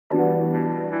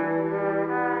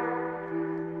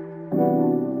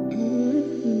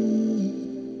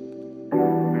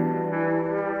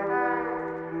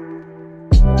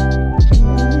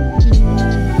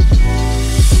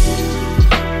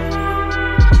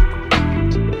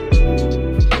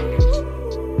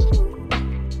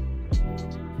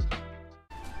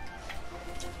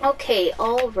Okay,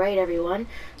 alright everyone.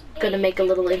 Gonna make a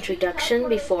little introduction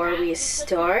before we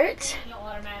start.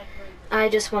 I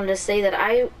just wanted to say that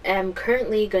I am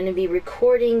currently going to be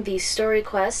recording these story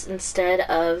quests instead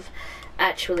of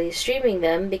actually streaming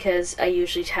them because I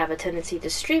usually have a tendency to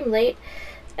stream late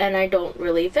and I don't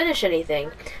really finish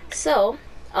anything. So,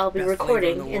 I'll be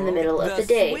recording in the middle of the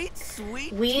day.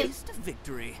 Sweet taste of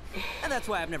victory. And that's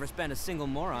why I've never spent a single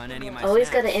more on any of my Always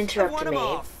snacks. gotta interrupt I've won me. them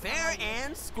all fair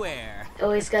and square.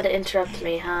 Always gotta interrupt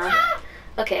me, huh?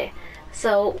 Okay,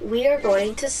 so we are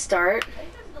going to start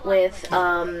with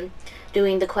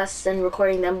doing the quests and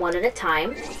recording them one at a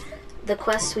time. The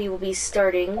quest we will be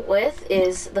starting with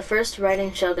is the first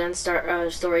Raiden Shogun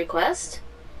story quest.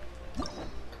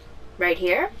 Right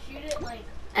here.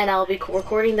 And I'll be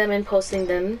recording them and posting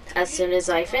them as soon as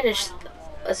I finish.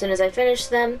 As soon as I finish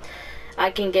them, I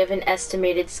can give an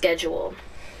estimated schedule.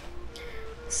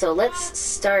 So let's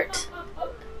start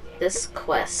this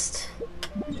quest.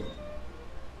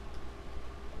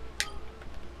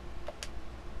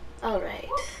 Alright.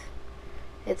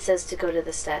 It says to go to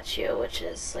the statue, which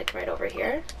is like right over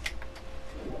here.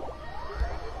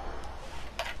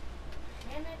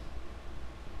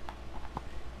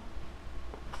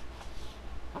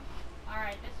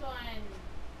 Alright, this one.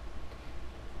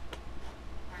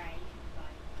 Alright,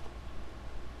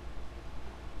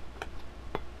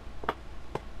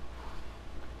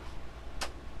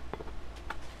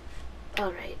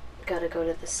 Alright, gotta go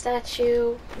to the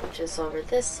statue, which is over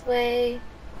this way.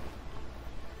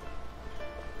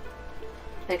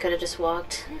 I could have just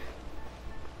walked.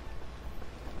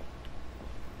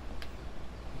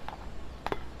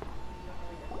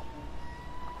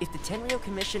 If the Tenryou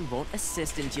Commission won't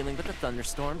assist in dealing with the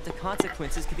thunderstorm, the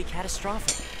consequences could be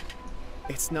catastrophic.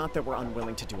 It's not that we're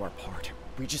unwilling to do our part.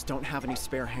 We just don't have any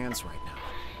spare hands right now.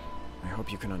 I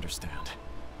hope you can understand.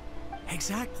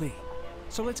 Exactly.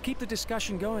 So let's keep the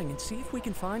discussion going and see if we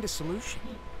can find a solution.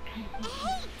 Hey,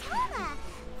 Toma!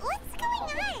 What's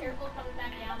going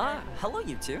on? Hello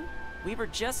you two. We were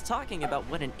just talking about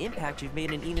what an impact you've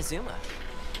made in Inazuma.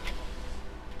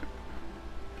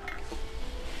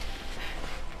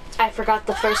 I forgot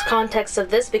the first context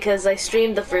of this because I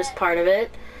streamed the first part of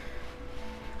it.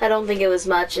 I don't think it was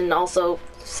much, and also,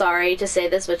 sorry to say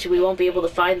this, but we won't be able to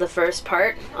find the first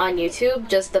part on YouTube,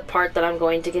 just the part that I'm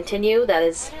going to continue. That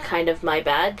is kind of my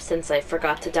bad, since I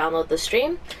forgot to download the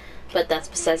stream, but that's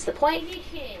besides the point.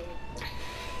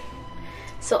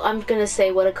 So I'm gonna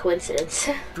say what a coincidence.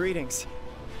 Greetings.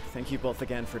 Thank you both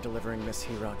again for delivering Miss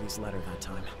Hiragi's letter that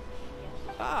time.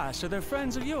 Ah, so they're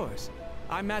friends of yours.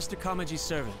 I'm Master Kamaji's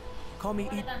servant. Call me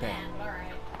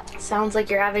Ippei. Sounds like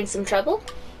you're having some trouble?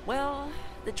 Well,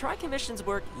 the Tri-Commission's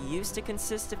work used to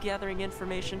consist of gathering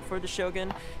information for the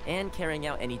Shogun and carrying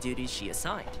out any duties she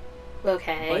assigned.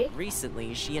 Okay. But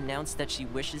recently, she announced that she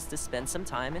wishes to spend some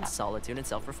time in solitude and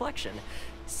self-reflection.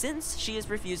 Since she is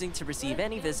refusing to receive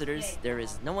any visitors, there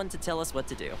is no one to tell us what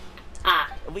to do.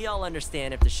 Ah. We all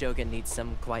understand if the Shogun needs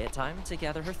some quiet time to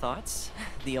gather her thoughts.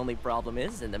 The only problem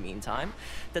is, in the meantime,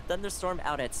 the thunderstorm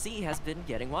out at sea has been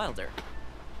getting wilder.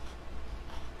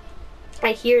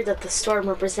 I hear that the storm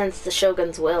represents the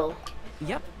Shogun's will.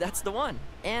 Yep, that's the one.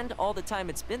 And all the time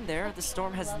it's been there, the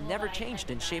storm has never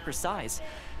changed in shape or size.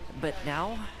 But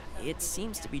now, it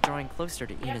seems to be drawing closer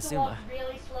to Inazuma.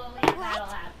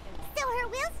 What? So her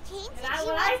will's changed and she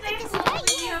wants to destroy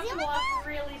Inazuma now?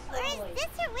 Or is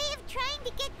this her way of trying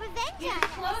to get revenge on us? as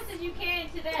close as you can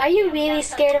to that. Are you really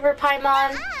scared of her,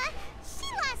 Paimon? She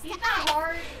lost He's to not us.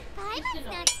 hard. Paimon's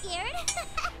not scared.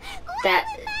 Why That-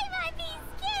 would Paimon be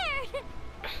scared?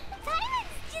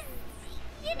 Paimon's just,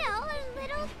 you know, a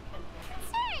little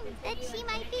concerned that she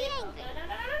might be angry.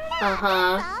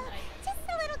 Uh-huh. That's all. Just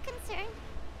a little concerned.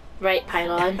 Right,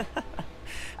 Paimon.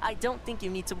 I don't think you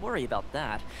need to worry about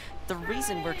that. The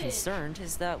reason we're concerned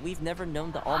is that we've never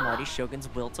known the almighty Shogun's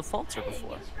will to falter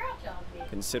before.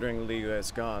 Considering Liu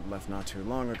as god left not too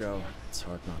long ago, it's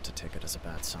hard not to take it as a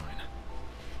bad sign.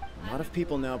 A lot of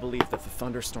people now believe that the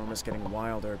thunderstorm is getting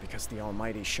wilder because the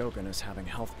almighty Shogun is having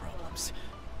health problems.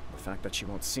 The fact that she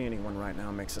won't see anyone right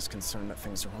now makes us concerned that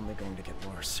things are only going to get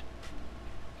worse.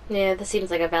 Yeah, this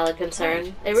seems like a valid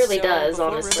concern. It really does,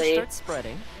 before honestly. rumors start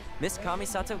spreading, Miss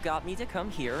Kamisato got me to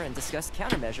come here and discuss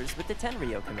countermeasures with the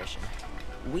Tenryou Commission.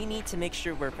 We need to make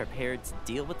sure we're prepared to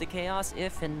deal with the chaos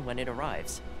if and when it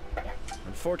arrives.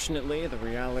 Unfortunately, the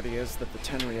reality is that the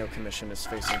Tenryou Commission is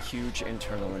facing huge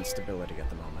internal instability at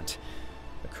the moment.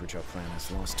 The Kujo clan has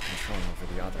lost control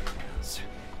over the other clans.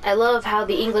 I love how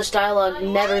the English dialogue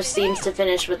never seems to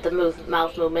finish with the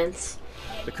mouth movements.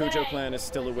 The Kujo clan is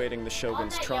still awaiting the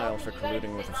Shogun's trial for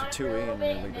colluding with the Fatui and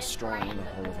nearly destroying the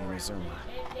whole of Inazuma.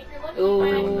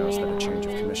 Everyone knows that a change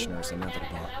of commissioner is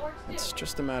inevitable. It's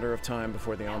just a matter of time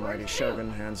before the almighty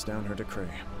Shogun hands down her decree.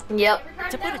 Yep.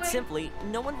 To put it simply,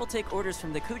 no one will take orders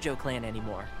from the Kujo clan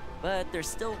anymore. But there's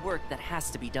still work that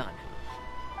has to be done.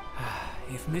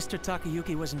 If Mr.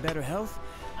 Takayuki was in better health,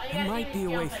 there might be a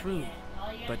way through.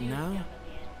 But now...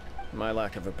 My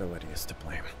lack of ability is to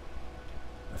blame.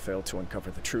 I failed to uncover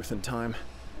the truth in time.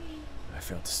 I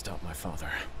failed to stop my father.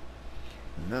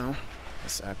 And now,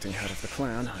 as acting head of the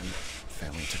clan, I'm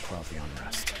failing to quell the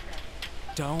unrest.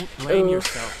 Don't blame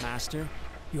yourself, Master.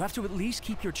 You have to at least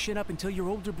keep your chin up until your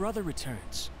older brother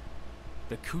returns.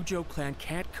 The Kujo clan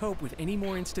can't cope with any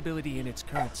more instability in its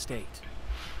current state.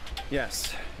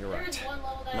 Yes, you're right.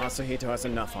 Masahito has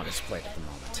enough on his plate at the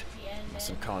moment.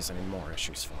 Mustn't cause any more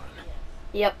issues for him.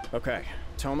 Yep. Okay,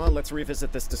 Toma, let's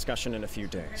revisit this discussion in a few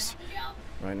days.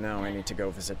 Right now, I need to go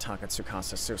visit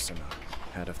Takatsukasa Susumu,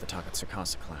 head of the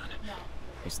Takatsukasa clan.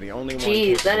 He's the only one.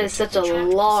 Jeez, that is such a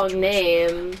long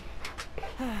name.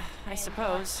 I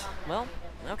suppose. Well,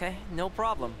 okay, no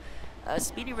problem. A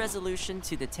speedy resolution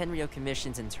to the Tenryo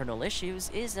Commission's internal issues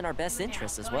is in our best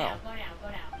interest as well.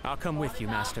 I'll come with you,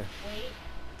 Master.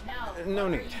 No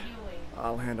need.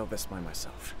 I'll handle this by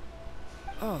myself.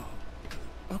 Oh,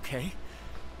 okay.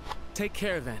 Take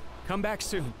care then. Come back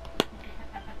soon.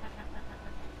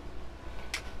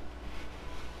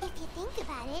 If you think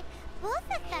about it, both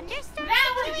the thunderstorm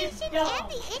That was situation just dumb. and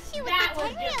the issue with That the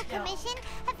was Tenryo just dumb. Commission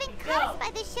have been caused by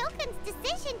the Shogun's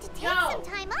decision to take No. some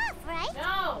time off, right?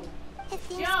 No. If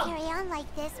things No. carry on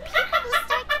like this, people will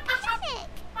start to panic.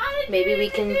 Maybe we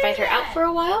can fight her out for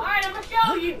a while? Alright, I'm gonna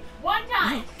show you. One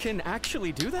time. You can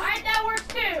actually do that? Alright, that works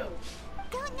too.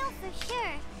 Don't know for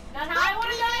sure. Not how I But want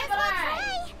we to may do it, as but well alright.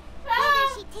 try. Whether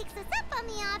she takes us up on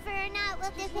the offer or not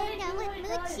will depend on what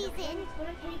mood she's in.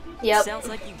 Yep. Sounds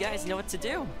like you guys know what to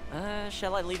do.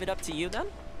 Shall I leave it up to you then?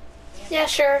 Yeah,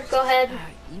 sure. Go ahead.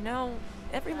 You know,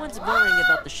 everyone's worrying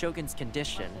about the Shogun's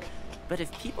condition. But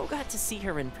if people got to see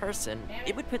her in person,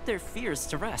 it would put their fears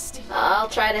to rest. I'll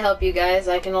try to help you guys.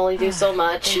 I can only do so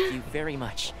much. Thank you very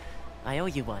much. I owe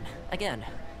you one. Again.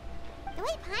 The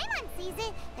way Paimon sees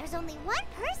it, there's only one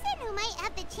person who might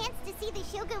have the chance to see the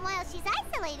Shogun while she's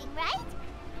isolating, right?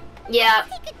 Yeah.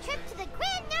 Let's take a trip to the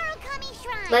Grand Narukami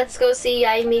Shrine. Let's go see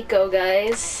Yaimiko,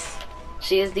 guys.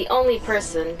 She is the only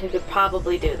person who could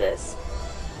probably do this.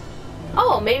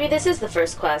 Oh, maybe this is the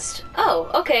first quest. Oh,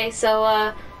 okay,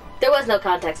 so, there was no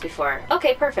context before.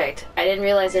 Okay, perfect. I didn't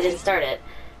realize I didn't start it.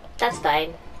 That's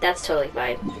fine. That's totally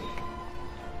fine.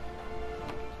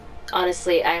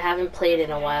 Honestly, I haven't played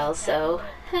in a while, so...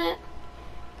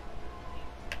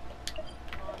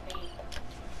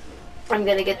 I'm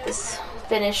gonna get this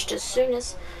finished as soon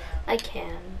as I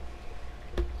can.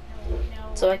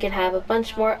 So I can have a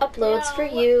bunch more uploads for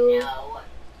you.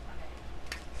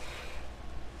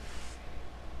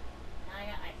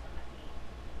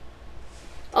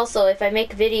 Also, if I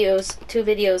make videos, 2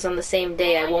 videos on the same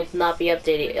day, I won't not be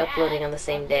uploading on the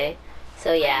same day.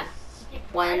 So yeah,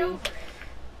 one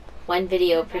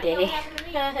video per day.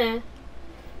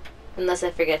 Unless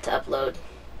I forget to upload,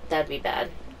 that'd be bad.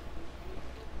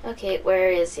 Okay, where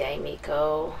is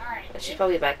Yaimiko? She's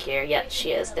probably back here. Yep,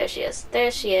 she is. There she is.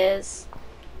 There she is.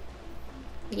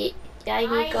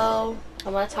 Yaimiko, I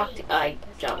want to talk to. I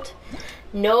jumped.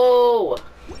 No.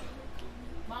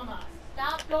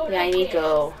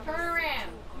 Yaimiko. Turn around.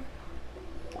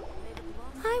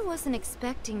 I wasn't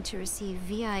expecting to receive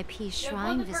VIP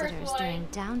shrine visitors during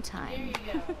downtime.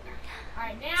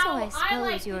 So I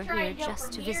suppose you're here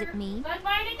just to visit me? I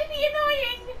find it to be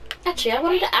annoying. Actually, I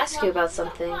wanted to ask you about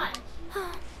something.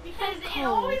 Because it Cold.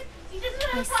 always, he doesn't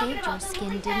I know talking saved your about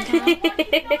skin, something.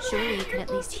 didn't I? Surely you can at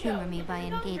least humor me by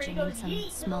engaging in some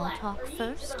small talk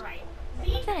first.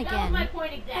 Then again,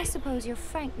 I suppose your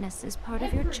frankness is part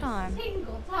of your charm.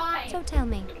 So tell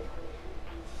me,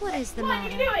 what is the Come on,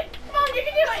 you matter? can do it. Come on, you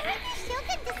can do it. The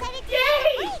Shogun decided to Yay!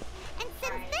 take a break, and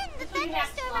since then the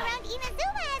thunderstorm around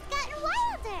Inazuma has gotten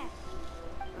wilder.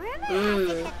 Rumor has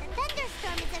it that the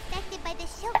thunderstorm is affected by the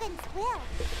Shogun's will,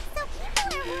 so people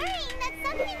are worrying that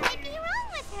something might be wrong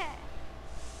with her.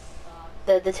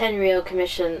 The Tenryo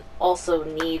Commission also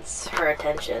needs her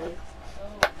attention.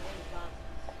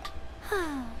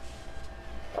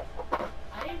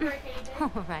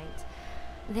 All right.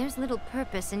 There's little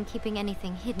purpose in keeping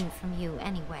anything hidden from you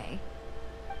anyway.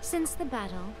 Since the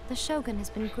battle, the Shogun has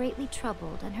been greatly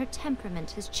troubled and her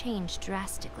temperament has changed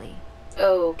drastically.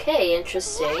 Okay,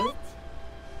 interesting.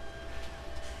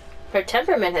 Her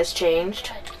temperament has changed.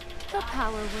 Her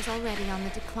power was already on the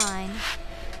decline.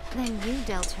 Then you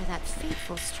dealt her that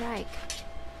fateful strike.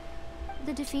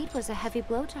 The defeat was a heavy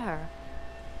blow to her.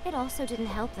 It also didn't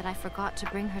help that I forgot to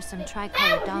bring her some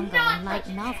tricolor dongo and light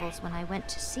novels when I went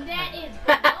to see her.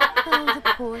 Oh, the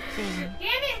poor thing.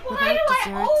 Without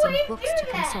desserts and books to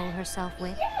console herself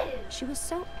with, she was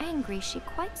so angry she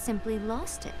quite simply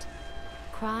lost it.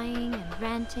 Crying and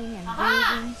ranting and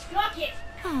raving.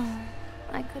 Oh,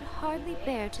 I could hardly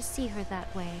bear to see her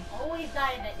that way. Always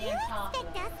die in that You damn costume.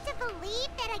 expect us to believe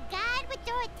that a god would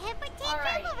throw a temper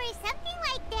tantrum over something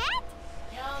like that?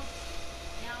 Yum.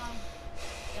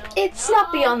 It's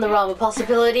not beyond the realm of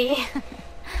possibility.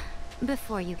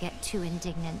 Before you get too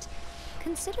indignant,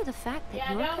 consider the fact that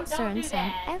Yeah, your don't do concerns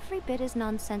sound that. every bit as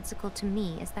nonsensical to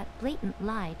me as that blatant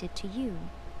lie did to you.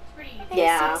 It's pretty easy. They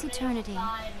Yeah. seeks eternity.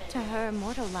 To her,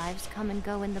 mortal lives come and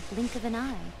go in the blink of an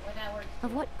eye. Or that works.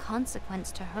 Of what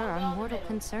consequence to her are mortal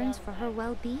concerns for her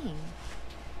well-being?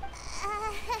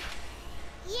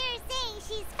 You're saying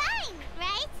she's fine,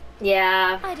 right?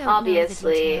 Yeah, I don't know the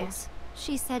obviously. details.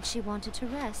 She said she wanted to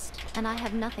rest, and I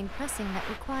have nothing pressing that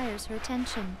requires her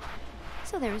attention.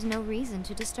 So there is no reason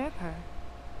to disturb her.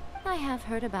 I have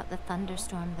heard about the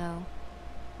thunderstorm, though.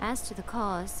 As to the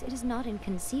cause, it is not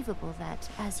inconceivable that,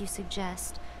 as you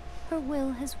suggest, her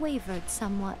will has wavered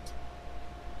somewhat.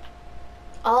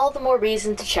 All the more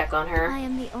reason to check on her. I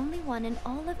am the only one in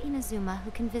all of Inazuma who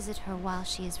can visit her while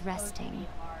she is resting.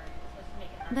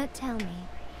 But tell me,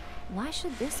 why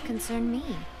should this concern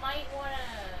me? Might wanna.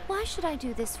 Why should I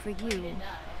do this for you,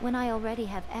 when I already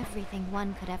have everything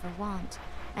one could ever want,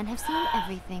 and have seen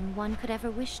everything one could ever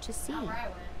wish to see? Where I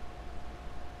went.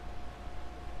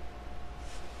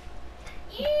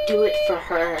 Do it for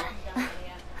her.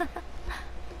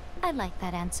 I like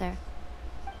that answer.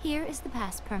 Here is the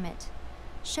pass permit.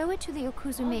 Show it to the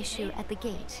Okuzumeshu at the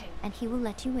gate, and he will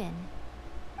let you in.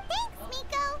 Thanks,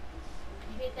 Miko.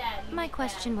 You hit that. You My hit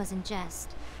question was in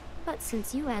jest, but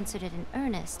since you answered it in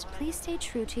earnest, please stay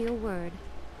true to your word.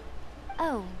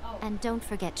 Oh, and don't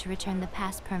forget to return the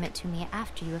pass permit to me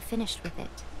after you have finished with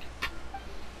it.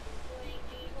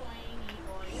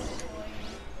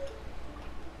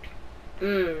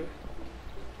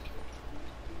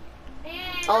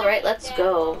 Alright, let's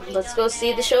go. Let's go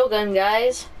see the Shogun,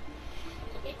 guys.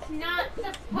 It's not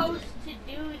supposed to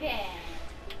do that.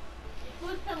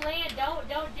 You're supposed to land. Don't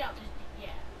jump. Just, yeah.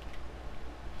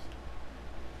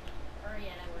 Or yeah,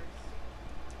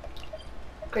 that works.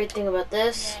 Great thing about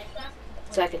this, Yeah, it's not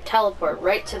supposed so I can teleport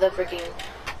right to the freaking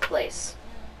place.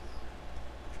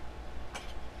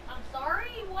 I'm sorry.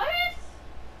 What?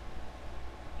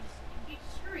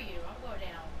 Screw you. I'll go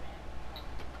down,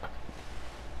 man.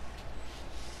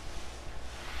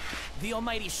 The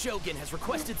almighty Shogun has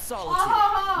requested solitude.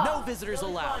 Oh, No visitors so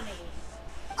allowed. funny.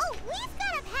 Oh, we've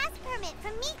got a pass permit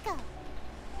from Miko.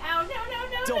 Ow,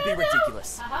 no. Don't be no.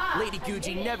 ridiculous. Aha, Lady I did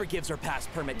Guji it. never gives her pass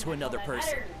permit to another that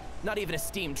person. matters. Not even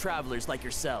esteemed travelers like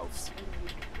yourselves.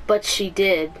 But she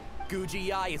did. Guji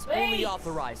is Wait. only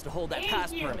authorized to hold that Thank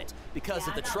pass you. permit because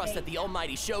of the I'm not trust that paying the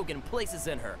almighty Shogun places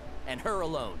in her, and her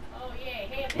alone. Oh yeah,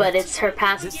 hey, But it's her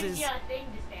pass. This gives is you a thing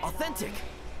to stand authentic.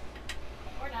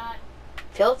 on. Or not.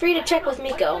 Feel free to check with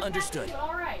Miko. Understood.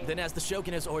 All right. Then as the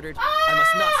Shogun has ordered, I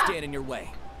must not stand in your way.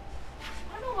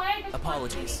 I don't know why I just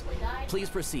Apologies. Please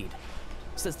proceed.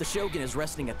 Since the Shogun is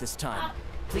resting at this time,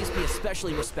 please be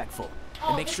especially respectful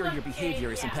and make sure your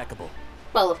behavior is impeccable.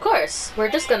 Well, of course. We're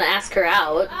just gonna ask her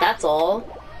out, that's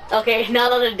all. Okay,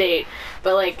 not on a date,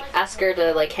 but like, ask her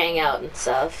to like hang out and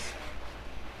stuff.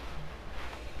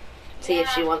 See if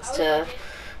she wants to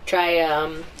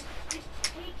try,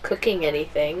 cooking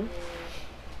anything.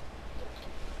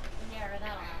 Yeah, or that'll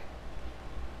happen.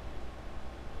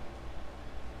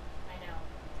 I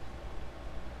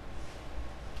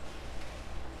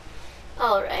know.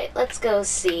 Alright, let's go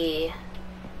see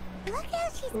Look how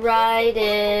she's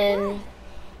Raiden.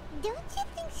 Don't you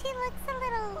think she looks a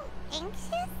little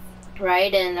anxious?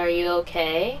 Raiden, are you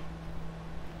okay?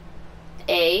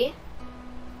 A?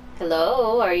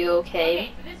 Hello, are you okay?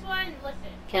 Okay, for this one, listen.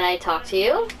 Can I talk to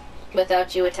you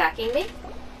without you attacking me?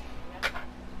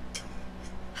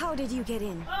 How did you get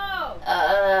in?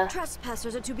 Oh!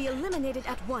 Trespassers are to be eliminated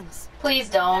at once. Please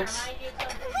don't. Remind you of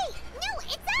something? Wait, no,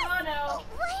 it's us! Oh no.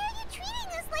 Why are you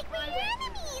treating us like we're your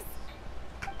enemies?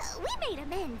 We made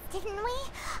amends, didn't we?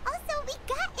 Also, we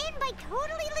got in by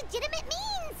totally legitimate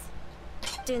means.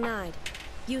 Denied.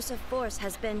 Use of force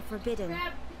has been forbidden.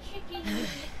 Grab the chicken.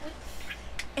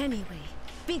 Anyway,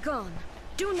 be gone.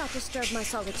 Do not disturb my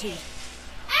solitude.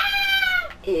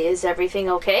 Is everything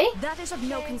okay? That is of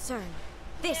no concern.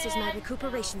 This is my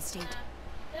recuperation state.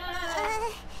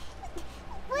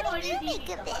 What No, do it you is easy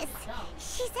think of stuff. this? No.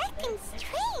 She's acting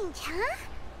strange, huh?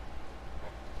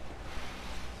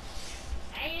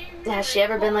 Has she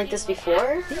ever been like this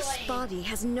before? This body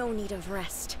has no need of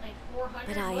rest,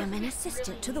 but I am an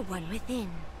assistant to the one within.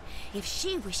 If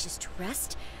she wishes to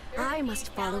rest, I must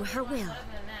follow her will.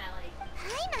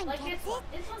 Paimon gets it. So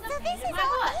this is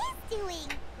all he's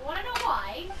doing. Wanna know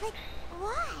why? But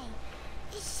why?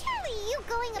 Surely you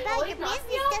going about your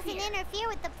business doesn't interfere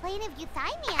with the plane of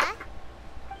Euthymia.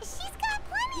 She's got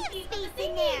plenty of space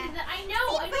in there. I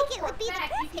know. Seems like it would be the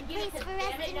perfect place for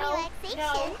rest and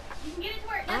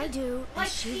relaxation. I do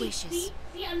as she wishes.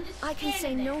 I can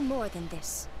say no more than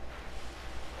this.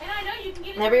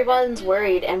 Everyone's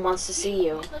worried and wants to see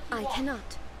you. I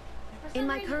cannot. In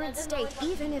my current state,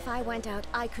 even if I went out,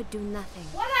 I could do nothing.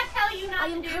 What did I tell you not I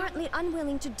to am do? currently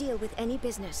unwilling to deal with any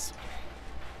business.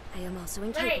 I am also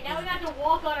incapable. Great, now we have to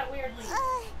walk on it weirdly.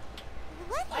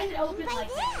 What Why do is it you open mean by like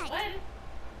that? that?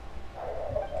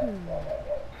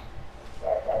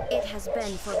 It has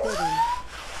been forbidden.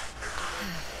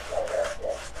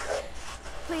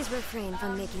 Please refrain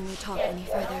from making me talk any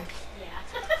further.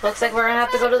 Looks like we're gonna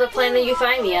have to go to the planet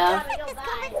Euthymia. This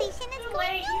conversation is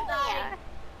going nowhere.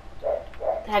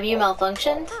 Have you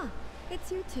malfunctioned? Ah,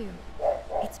 it's you two.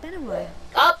 It's been a while.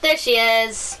 Oh, there she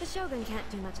is. The Shogun can't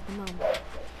do much at the moment.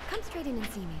 Come straight in and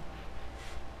see me.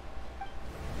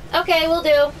 Okay, we'll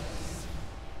do.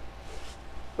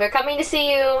 We're coming to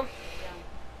see you.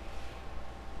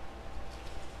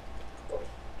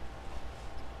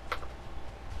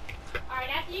 Alright,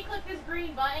 after you click this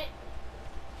green button.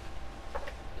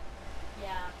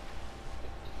 Yeah.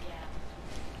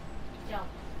 Jump.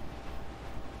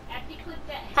 After you click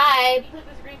that. Hi. After you click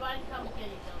this green button, come kill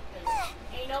yourself. 'Cause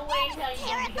ain't no way in hell you're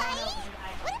gonna be going over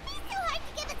this Would it be so hard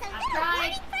to give us a I've little tried.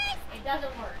 warning first? It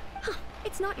doesn't work. Huh,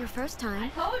 it's not your first I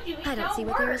time. told you, it I don't see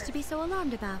what work. there is to be so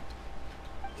alarmed about.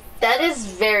 That is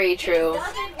very true. It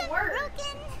doesn't work.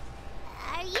 Broken?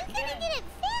 Are you gonna get it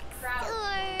fixed,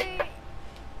 or...?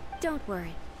 Don't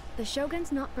worry. The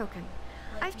Shogun's not broken.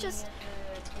 I've just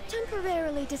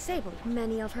temporarily disabled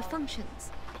many of her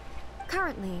functions.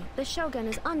 Currently, the Shogun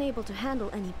is unable to handle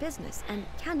any business and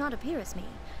cannot appear as me.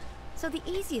 So the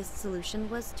easiest solution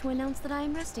was to announce that I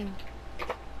am resting.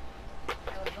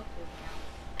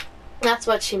 That's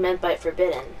what she meant by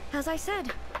forbidden. As I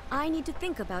said, I need to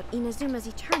think about Inazuma's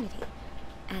eternity.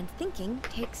 And thinking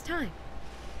takes time.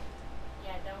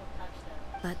 Yeah, don't touch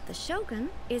them. But the Shogun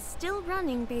is still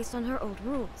running based on her old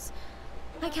rules.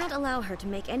 I can't allow her to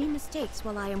make any mistakes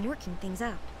while I am working things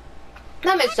out.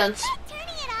 That makes sense. Stop turning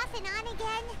it off and on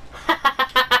again.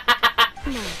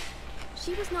 No,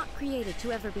 she was not created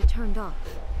to ever be turned off.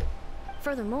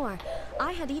 Furthermore,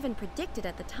 I had even predicted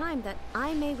at the time that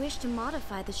I may wish to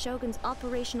modify the Shogun's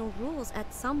operational rules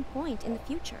at some point in the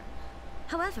future.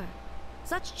 However,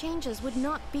 such changes would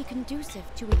not be conducive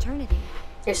to eternity.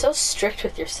 You're so strict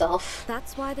with yourself.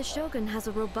 That's why the Shogun has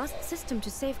a robust system to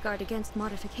safeguard against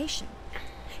modification.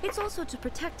 It's also to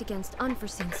protect against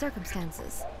unforeseen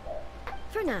circumstances.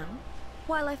 For now,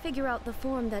 while I figure out the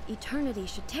form that eternity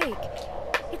should take,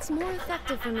 it's more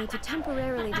effective for me to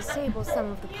temporarily disable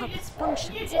some of the puppet's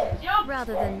functions,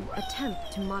 rather than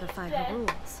attempt to modify her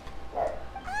rules.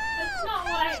 That's not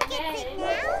what I Gets it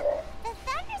meant. now? The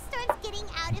thunderstorm's getting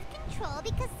out of control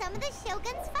because some of the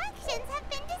Shogun's functions have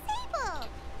been disabled.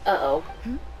 Uh-oh.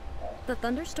 The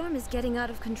thunderstorm is getting out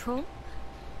of control?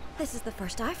 This is the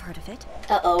first I've heard of it.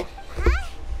 Uh-oh. Huh?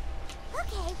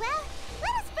 Okay, well,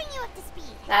 let us bring you up to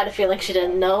speed. I had a feeling she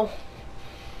didn't know.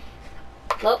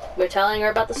 Nope, we're telling her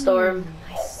about the storm.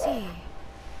 I see.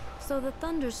 So the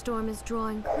thunderstorm is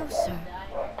drawing closer.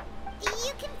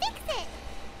 You can fix it,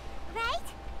 right?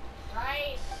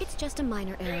 Right? It's just a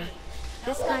minor error.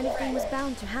 This kind of thing was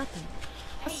bound to happen.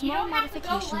 A Hey, you small don't have to go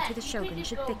modification left. to the You can Shogun just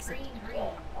should go fix it. green.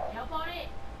 Jump on it,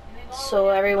 and then go So over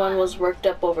there. everyone was worked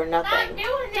up over Stop nothing.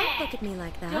 doing that! Look at me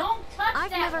like that. Don't touch I've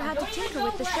that never one. had to Don't even tinker go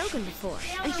with the left. Shogun before,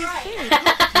 Stay on and the she's right. very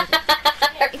complicated.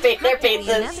 Their It's practically faces.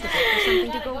 inevitable for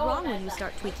something to go wrong when you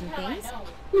start tweaking things.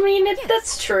 I mean, Yes,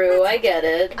 that's true. I get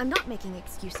it. I'm not making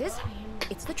excuses.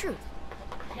 It's the truth.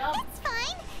 That's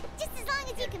fine. Just as long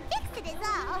as you can fix it is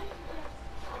all.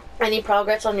 Any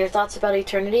progress on your thoughts about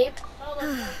eternity?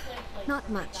 Not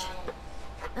much.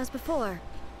 As before,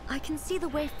 I can see the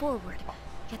way forward,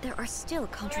 yet there are still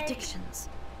contradictions.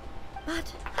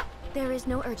 But there is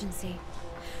no urgency.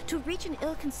 To reach an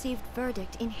ill-conceived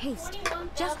verdict in haste,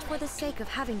 just for the sake of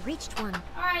having reached one,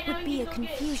 would be a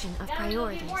confusion of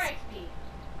priorities.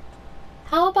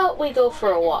 How about we go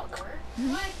for a walk? If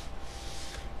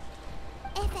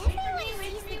everyone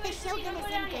sees that the Shogun is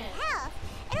in good health,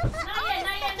 it'll put all the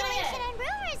speculation and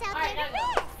rumors out there to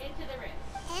rest. Into the rift.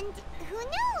 And who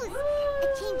knows? A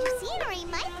change of scenery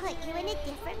might put you in a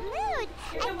different mood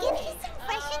and give you some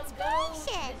fresh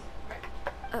inspiration.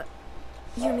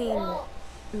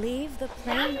 mean, leave the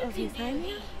plane of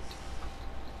Euthymia?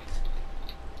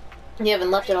 You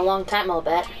haven't left in a long time, I'll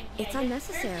bet. It's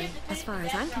unnecessary, as far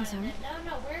as I'm concerned.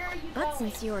 But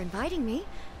since you're inviting me,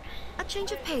 a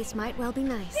change of pace might well be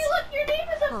nice. Hey, look, your name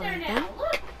is up All there right, now. then.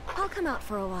 Look. I'll come out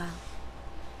for a while.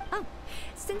 Oh,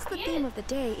 since the theme of the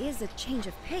day is a change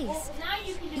of pace, Well, now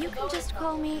you can do you the can just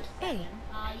call me A. you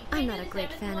I'm can not do a the great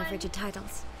seventh fan of one rigid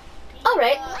titles. All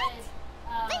right.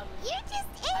 But you're just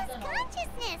A's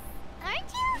consciousness, aren't you?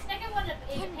 The second one is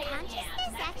Can pain,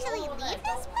 consciousness yeah. actually That's leave cool, this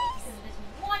but place? because of this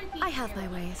one piece I have here. my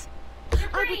ways. You're I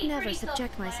would pretty- never pretty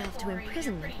subject myself to self-explanatory.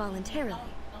 imprisonment You're pretty-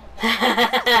 voluntarily. Don't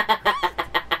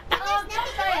die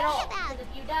Nothing to at all. worry about. Because if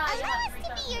you die, you Allow have us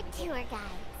to be your tour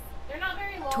guides. They're not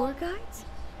very long. Tour guides?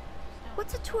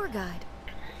 What's a tour guide?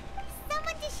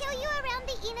 Someone to show you around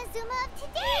the Inazuma of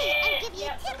today and give you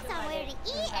Yeah, tips those are on my where to days.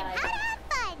 eat Those are and my how to days. have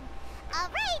fun. All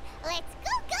right, let's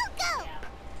go, go, go.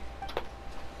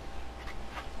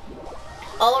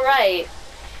 All right.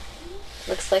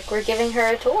 Looks like we're giving her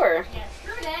a tour. Yeah,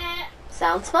 screw that.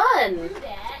 Sounds fun. Screw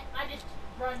that. I just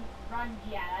run,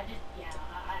 yeah, I said no.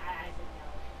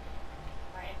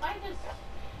 Alright, if I just...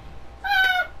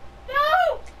 Ah!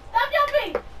 No! Stop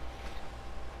jumping!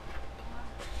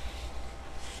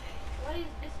 What is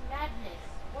this madness?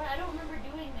 What? I don't remember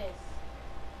doing this.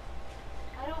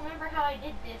 I don't remember how I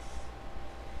did this.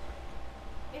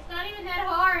 It's not even that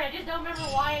hard. I just don't remember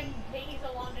why I'm taking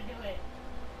so long to do it.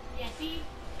 Yeah, see?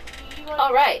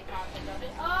 All right.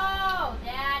 Oh,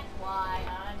 that's why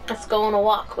I'm... Let's go on a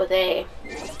walk with A.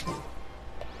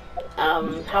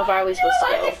 How far are we supposed to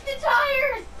I go? fixed the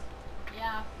tires!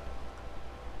 Yeah.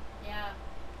 Yeah.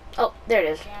 Oh, there it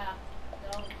is. Yeah.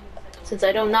 Don't do the second Since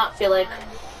I do not feel like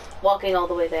walking all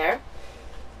the way there,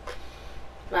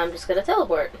 I'm just gonna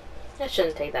teleport. That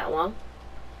shouldn't take that long.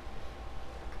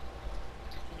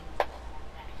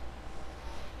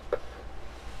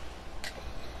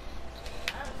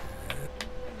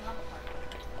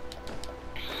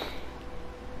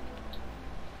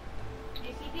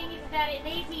 You see, thing is that it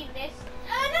made me miss...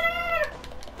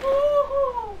 no!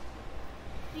 Woohoo!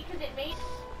 Because it made...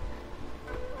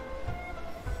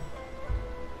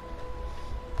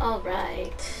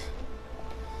 Alright.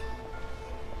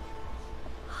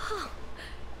 Oh,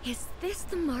 is this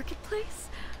the marketplace?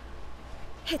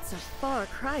 It's a far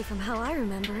cry from how I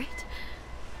remember it.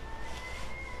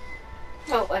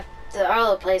 Oh, the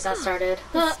Arlo place not started.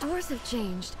 The stores have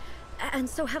changed, and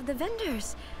so have the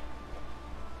vendors.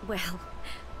 Well,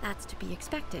 that's to be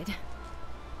expected.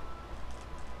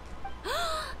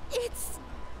 It's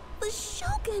the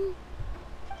Shogun!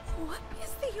 What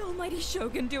is the almighty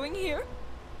Shogun doing here?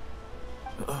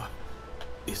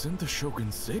 Isn't the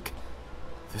Shogun sick?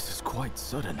 This is quite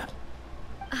sudden.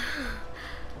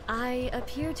 I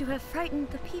appear to have frightened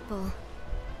the people.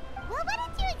 Well,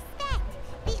 what did you expect?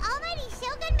 The almighty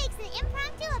Shogun makes an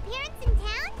impromptu appearance in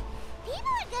town?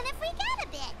 People are gonna freak out a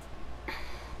bit.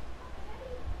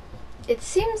 It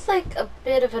seems like a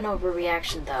bit of an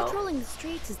overreaction, though. Patrolling the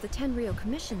streets is the Tenryou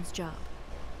Commission's job.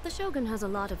 The Shogun has a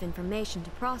lot of information to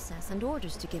process and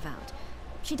orders to give out.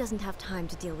 She doesn't have time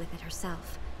to deal with it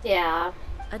herself. Yeah.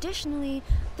 Additionally,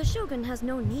 the Shogun has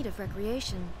no need of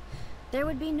recreation. There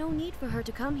would be no need for her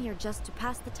to come here just to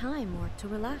pass the time or to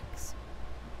relax.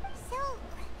 So,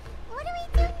 what do we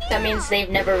do now? That means they've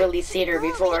never really seen her Go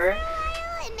away before. for a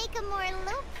while and make a more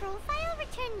low-profile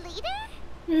return later?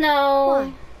 No.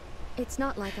 Why? It's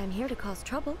not like I'm here to cause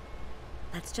trouble.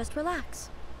 Let's just relax.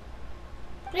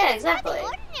 Yeah, It's not exactly. the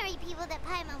ordinary people that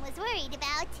Paimon was worried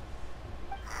about.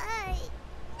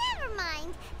 Never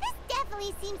mind. This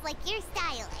definitely seems like your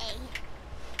style,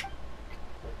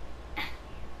 eh?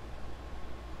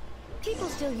 People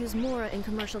still use Mora in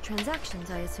commercial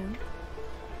transactions, I assume.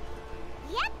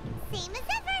 Yep, same as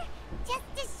ever. Just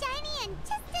as shiny and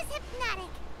just as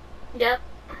hypnotic. Yep.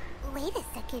 Wait a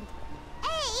second.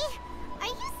 Hey, are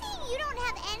you saying you don't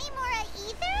have any Mora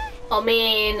either? I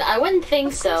mean, I wouldn't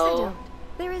think Of course I so. don't.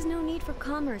 There is no need for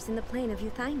commerce in the plane of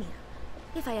Euthymia.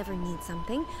 If I ever need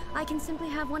something, I can simply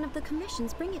have one of the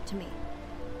commissions bring it to me.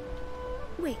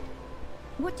 Wait,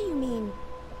 what do you mean,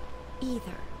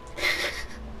 either?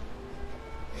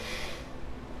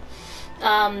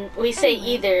 We say Anyway,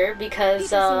 either because,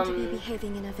 People seem to be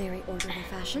behaving in a very orderly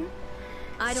fashion.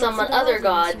 I don't some see the other worldliness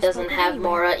god you doesn't spoke of have anywhere.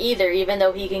 Mora either, even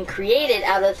though he can create it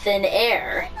out of thin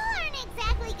air. People aren't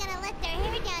exactly gonna let their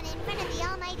hair down in front of the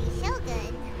almighty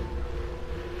Shogun.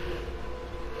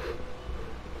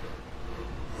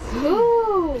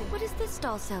 Ooh. What is this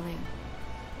stall selling?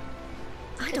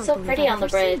 I It's don't so believe pretty I've on the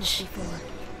ever seen this bridge. before.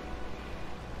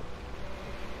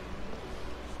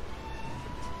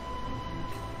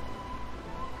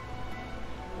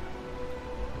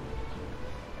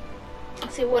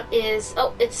 Let's see what is...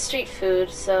 Oh, it's street food,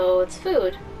 so it's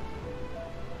food.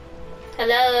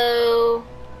 Hello?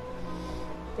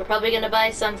 We're probably gonna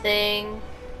buy something.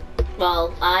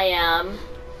 Well, I am.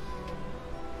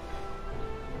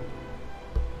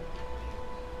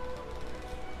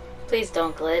 Please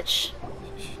don't glitch.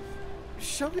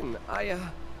 Shogun,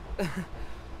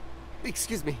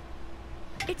 excuse me.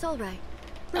 It's all right.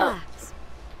 Relax.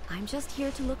 I'm just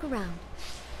here to look around.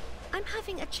 I'm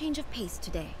having a change of pace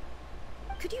today.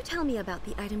 Could you tell me about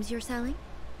the items you're selling?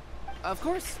 Of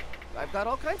course. I've got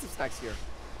all kinds of snacks here.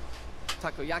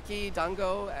 Takoyaki,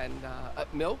 dango, and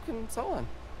milk, and so on.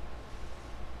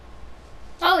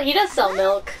 Oh, he does sell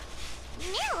milk.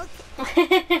 Milk? Sounds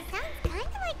kind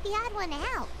of like the odd one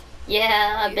out.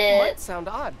 Yeah, a bit. It might sound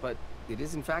odd, but it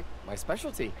is in fact my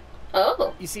specialty.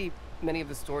 Oh. You see, many of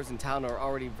the stores in town are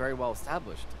already very well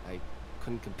established. I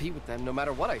couldn't compete with them no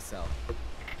matter what I sell.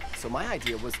 So my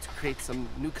idea was to create some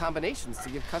new combinations to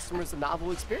give customers a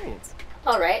novel experience.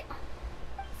 Alright.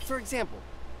 For example,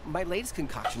 my latest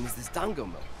concoction is this dango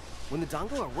milk. When the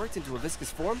dango are worked into a viscous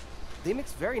form, they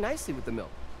mix very nicely with the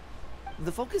milk.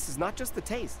 The focus is not just the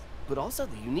taste, but also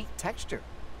the unique texture.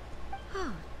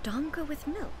 Oh, dango with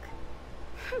milk.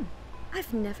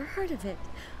 I've never heard of it.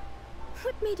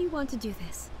 What made you want to do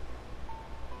this?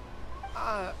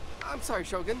 I'm sorry,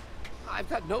 Shogun. I've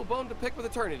got no bone to pick with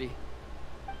eternity.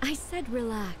 I said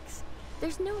relax.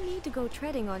 There's no need to go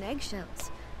treading on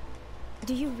eggshells.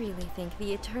 Do you really think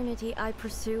the eternity I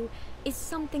pursue is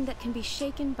something that can be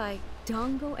shaken by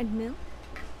dango and milk?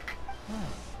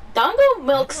 Dango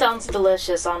milk sounds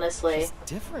delicious, honestly. It's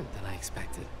different than I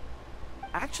expected.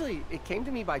 Actually, it came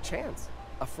to me by chance.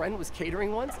 A friend was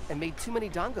catering once and made too many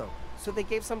dango, so they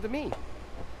gave some to me.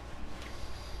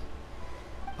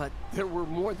 But there were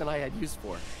more than I had use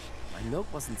for. My milk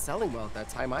wasn't selling well at that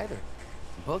time either.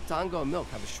 Both dango and milk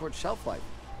have a short shelf life.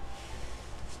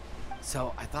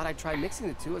 So I thought I'd try mixing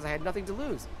the two as I had nothing to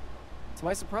lose. To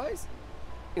my surprise,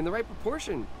 in the right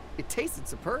proportion, it tasted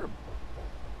superb.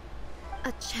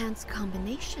 A chance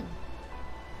combination.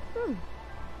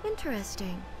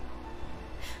 Interesting.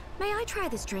 May I try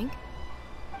this drink?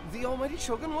 The almighty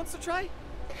Shogun wants to try?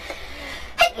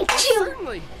 Achoo!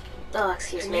 Certainly. Oh,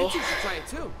 excuse And me. you two should try it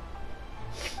too.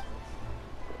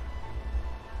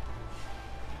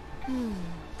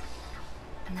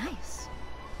 Nice.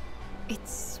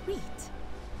 It's sweet.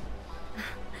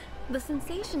 The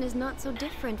sensation is not so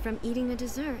different from eating a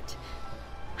dessert.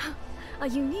 A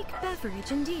unique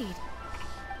beverage indeed.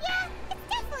 Yeah, it's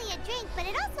definitely a drink, but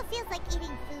it also feels like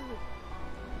eating food.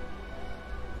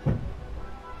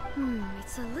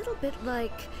 It's a little bit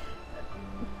like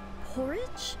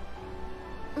porridge?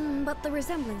 But the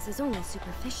resemblance is only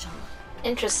superficial.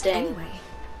 Interesting. Anyway,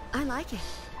 I like it.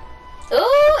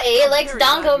 Ooh, A likes Very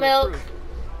dango glad you milk. approve.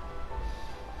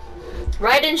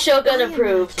 Raiden Shogun I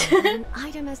approved. imagine that an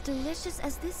item as delicious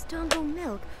as this dango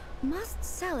milk must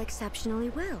sell exceptionally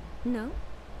well, no?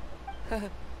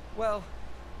 Well,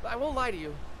 I won't lie to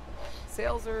you.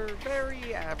 Sales are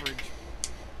very average.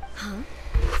 Huh?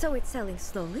 So it's selling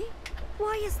slowly?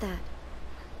 Why is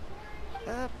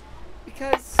that?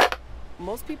 Because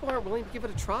most people aren't willing to give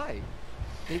it a try.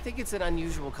 They think it's an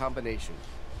unusual combination.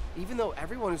 Even though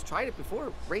everyone who's tried it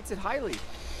before rates it highly.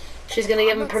 She's gonna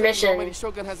give I'm him not saying permission. the almighty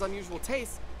Shogun has unusual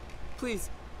taste. Please,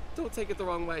 don't take it the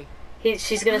wrong way.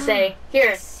 She's gonna say,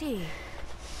 here. I see.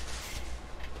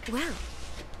 Well,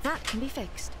 that can be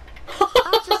fixed.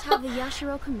 I'll just have the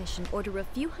Yashiro Commission order a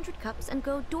few hundred cups and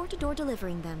go door-to-door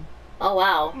delivering them. Oh,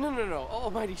 wow. No,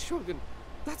 almighty Shogun.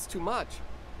 That's too much.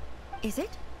 Is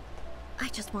it? I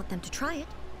just want them to try it.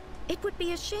 It would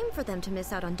be a shame for them to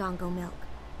miss out on dango milk.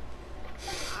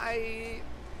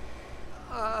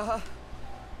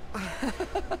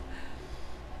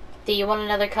 Do you want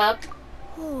another cup?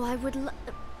 Oh, I would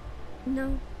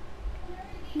No.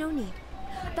 No need.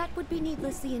 That would be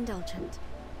needlessly indulgent.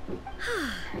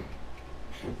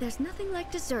 There's nothing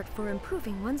like dessert for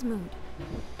improving one's mood.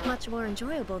 Much more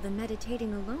enjoyable than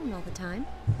meditating alone all the time.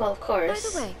 Well, of By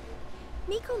course. the way,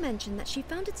 Miko mentioned that she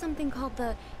founded something called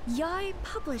the Yai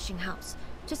Publishing House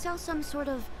to sell some sort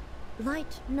of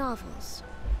light novels.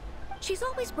 She's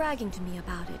always bragging to me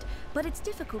about it, but it's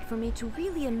difficult for me to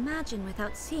really imagine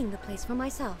without seeing the place for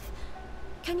myself.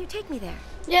 Can you take me there?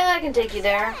 Yeah, I can take you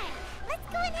there. Let's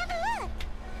go and have a look.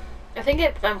 I think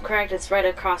if I'm correct, it's right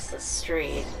across the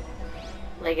street.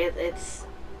 Like, it's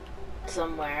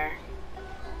somewhere.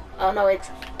 Oh, no,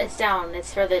 it's down.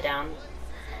 It's further down.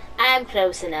 I'm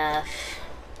close enough.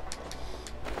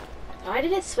 Why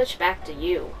did it switch back to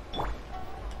you?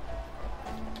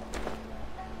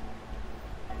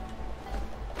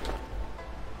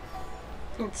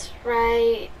 It's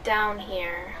right down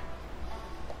here.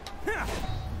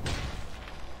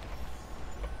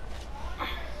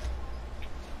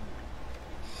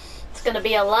 It's gonna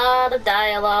be a lot of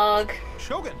dialogue.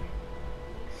 Shogun!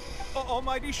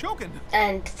 Almighty Shogun!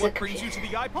 And what brings you to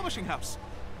the Publishing House?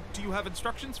 Do you have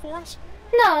instructions for us?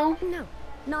 No. No,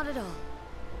 not at all.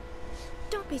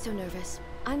 Don't be so nervous.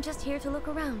 I'm just here to look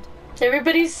around.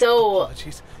 Everybody's so...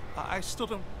 Apologies. I still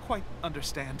don't quite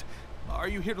understand. Are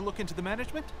you here to look into the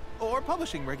management? Or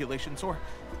publishing regulations? Or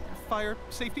fire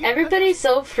safety? Everybody's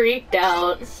so freaked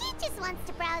out. She just wants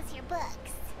to browse your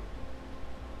books.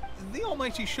 The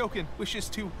Almighty Shogun wishes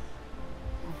to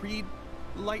read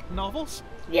light novels?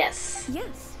 Yes.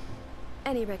 Yes.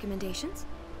 Any recommendations?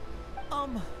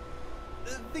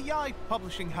 The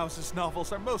Publishing House's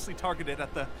novels are mostly targeted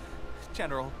at the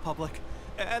general public,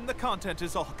 and the content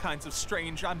is all kinds of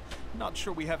strange. I'm not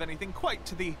sure we have anything quite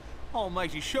to the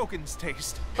Almighty Shogun's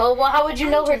taste. Well, how would you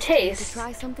know her I'm just here taste? to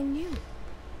try something new.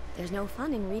 There's no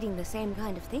fun in reading the same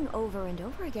kind of thing over and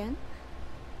over again.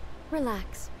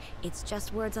 Relax. It's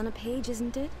just words on a page,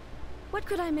 isn't it? What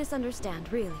could I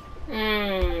misunderstand, really?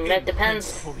 That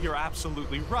depends. Oh, you're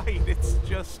absolutely right. It's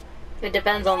just... It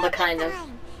depends on the kind of...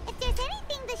 Fine. If there's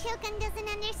anything the Shogun doesn't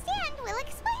understand, we'll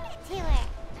explain it to her.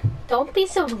 Don't be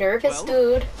so nervous,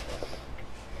 Well, dude.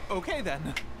 Okay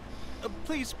then.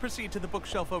 Please proceed to the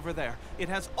bookshelf over there. It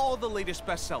has all the latest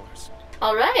bestsellers.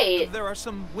 Alright. There are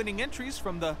some winning entries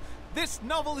from the This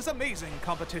Novel is Amazing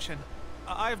competition.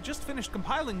 I've just finished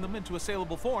compiling them into a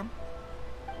saleable form.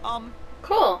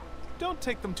 Cool. Don't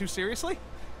take them too seriously.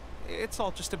 It's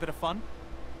all just a bit of fun.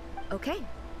 Okay.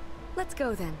 Let's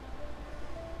go then.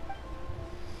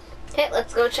 Okay,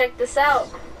 let's go check this out.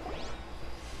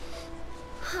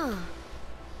 Huh.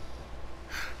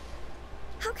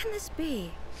 How can this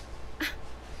be?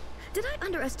 Did I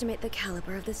underestimate the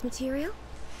caliber of this material?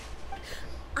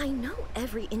 I know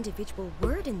every individual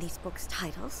word in these books'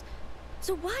 titles,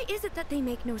 so why is it that they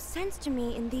make no sense to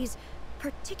me in these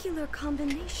particular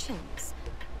combinations?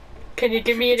 Can you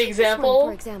give me an Take this example? one,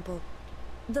 for example,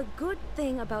 the good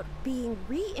thing about being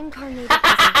reincarnated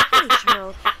as a village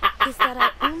girl is that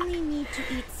I only need to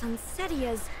eat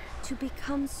sunsettias to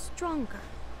become stronger.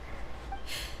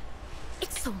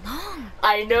 It's so long.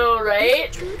 I know, Is right?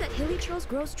 it true that hilly trolls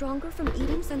grow stronger from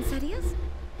eating sunsettias?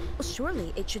 Well,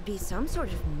 surely it should be some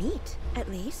sort of meat, at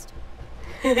least.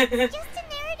 Just a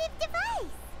narrative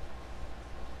device.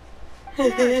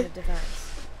 Narrative device.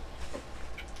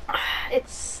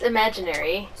 It's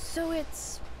imaginary. So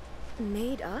it's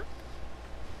made up?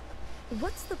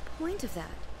 What's the point of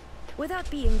that?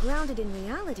 Without being grounded in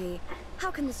reality,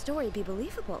 how can the story be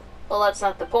believable? Well, that's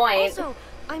not the point. Also,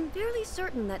 I'm fairly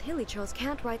certain that hilly trolls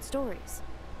can't write stories.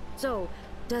 So,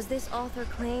 does this author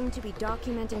claim to be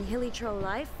documenting hilly troll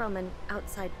life from an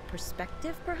outside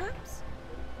perspective, perhaps?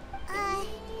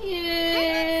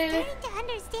 Yeah. I'm starting to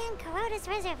understand Kuroda's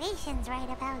reservations right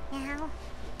about now.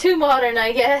 Too modern,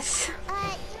 I guess.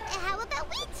 How about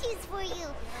we choose for you?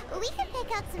 We can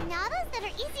pick out some novels that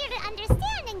are easier to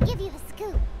understand and give you the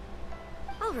scoop.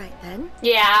 All right then.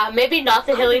 Yeah, maybe not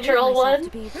the I Hilly believe Troll myself one. to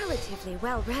be relatively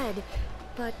well read,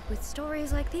 but with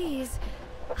stories like these,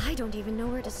 I don't even know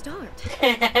where to start.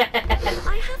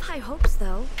 I have high hopes,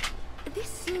 though. This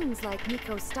seems like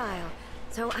Miko's style,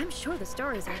 so I'm sure the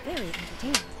stories are very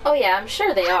entertaining. Oh yeah, I'm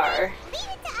sure they are. Leave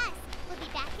it to us. We'll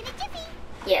be back in a jiffy.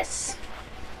 Yes.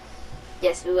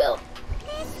 Yes, we will.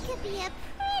 This could be a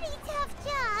pretty tough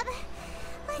job.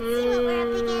 Let's see what we're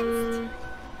up against.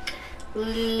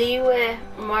 Liwe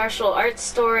martial arts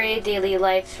story, daily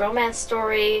life romance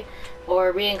story,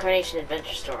 or reincarnation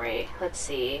adventure story. Let's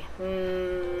see.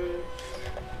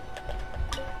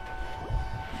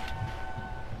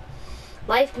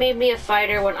 Life made me a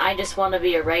fighter when I just want to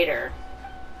be a writer.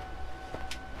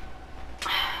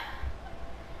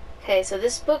 Okay, so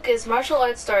this book is martial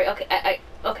arts story. Okay,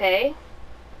 okay.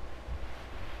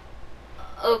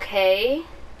 Okay.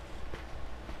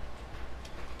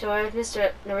 Dwarf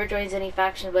Mr. never joins any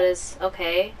faction, but is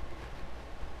okay.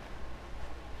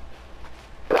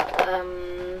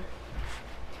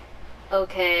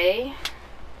 Okay.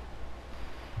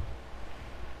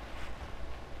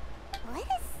 What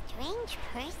a strange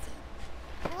person.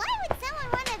 Why would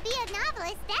someone want to be a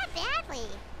novelist that badly?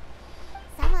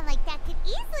 Someone like that could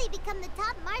easily become the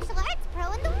top martial arts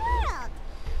pro in the world.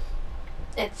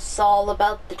 It's all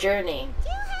about the journey. You do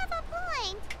have a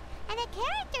point. And a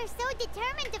character so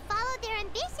determined to follow their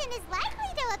ambition is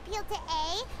likely to appeal to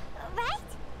A, right?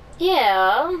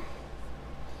 Yeah.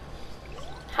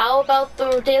 How about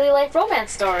the daily life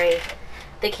romance story?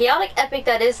 The chaotic epic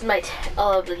that is my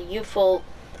the youthful...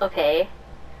 Okay.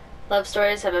 Love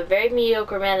stories have a very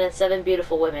mediocre man and 7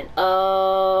 beautiful women.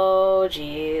 Oh,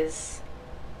 jeez.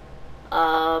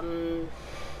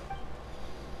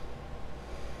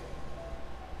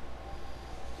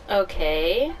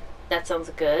 that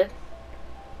sounds good.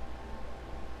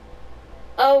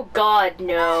 Oh God,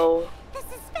 no. The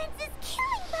suspense is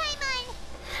killing Paimon!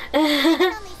 I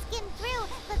can only skim through,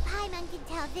 but Paimon can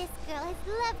tell this girl has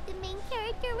loved the main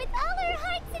character with all her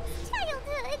heart since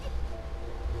childhood.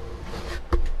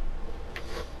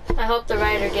 I hope the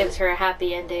writer gives her a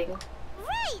happy ending.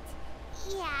 Right!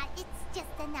 Yeah, it's just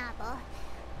a novel.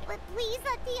 But please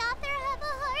let the author have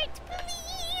a heart,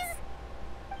 please!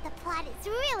 The plot is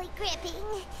really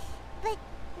gripping. But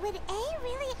would A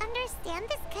really understand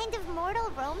this kind of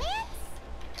mortal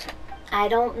romance? I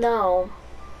don't know.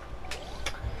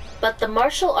 But the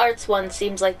martial arts one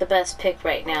seems like the best pick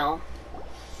right now.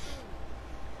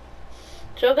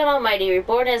 Shogun Almighty,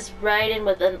 reborn as Raiden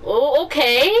with an... Oh,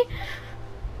 okay!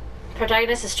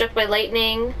 Protagonist is struck by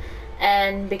lightning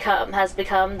and has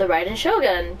become the Raiden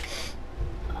Shogun.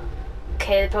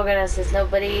 Okay, the protagonist is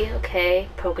nobody. Okay,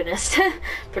 protagonist.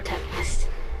 Protagonist.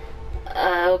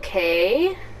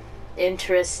 Okay.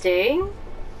 Interesting.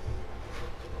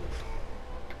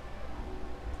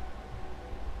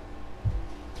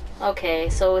 Okay,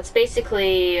 so it's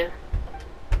basically...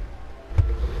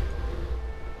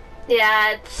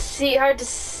 Yeah, it's hard to...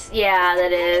 Yeah,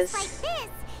 that is. Like this,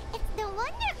 it's no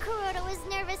wonder Kuroda was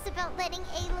nervous about letting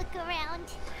A look around.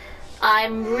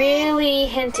 I'm really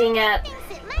hinting at...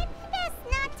 Thinks it might be best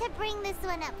not to bring this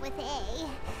one up with A.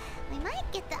 We might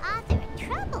get the author in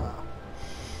trouble.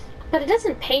 But it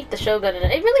doesn't paint the Shogun in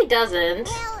it. It really doesn't.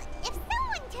 Well, if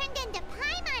someone turned into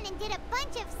Paimon and did a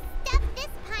bunch of stuff this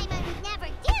Paimon would never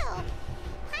do,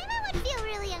 Paimon would feel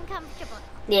really uncomfortable.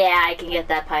 Yeah, I can get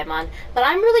that, Paimon. But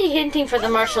I'm really hinting for the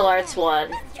martial arts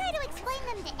one. Let's try to explain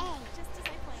them to A. Just as I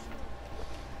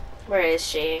planned. Where is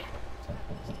she?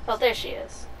 Oh, there she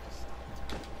is.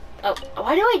 Oh,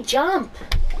 why do I jump?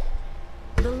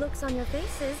 The looks on your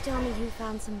faces tell me you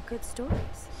found some good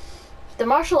stories. The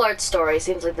martial arts story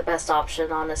seems like the best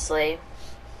option, honestly.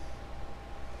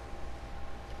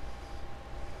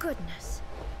 Goodness.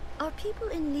 Are people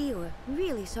in Liyue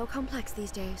really so complex these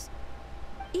days?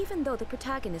 Even though the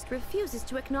protagonist refuses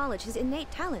to acknowledge his innate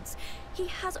talents, he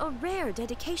has a rare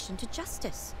dedication to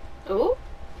justice. Ooh?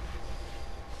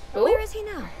 Ooh? Where is he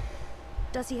now?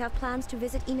 Does he have plans to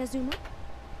visit Inazuma?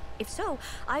 If so,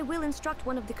 I will instruct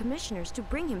one of the commissioners to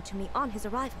bring him to me on his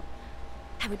arrival.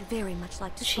 I would very much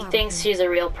like to She spar thinks with him. she's a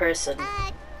real person.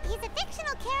 He's a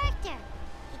fictional character.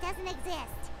 He doesn't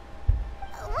exist.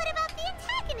 What about the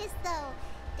antagonist, though?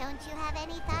 Don't you have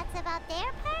any thoughts about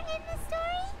their part in the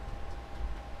story?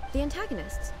 The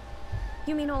antagonists?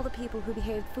 You mean all the people who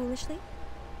behaved foolishly?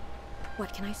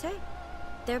 What can I say?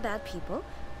 They're bad people,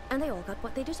 and they all got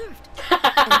what they deserved.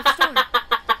 End of story.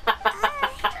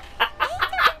 They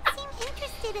don't seem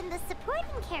interested in the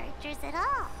supporting characters at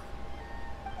all.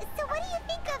 So what do you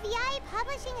think of Yae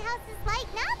Publishing House's light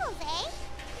novels,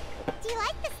 eh? Do you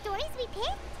like the stories we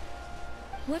picked?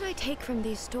 What I take from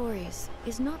these stories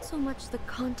is not so much the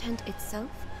content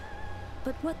itself,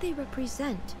 but what they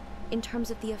represent in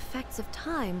terms of the effects of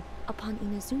time upon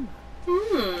Inazuma.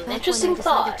 Interesting Back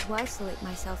when I thought. decided to isolate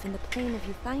myself in the plain of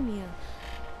Euthymia,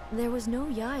 there was no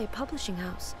Yae Publishing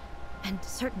House, and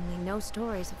certainly no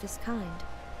stories of this kind.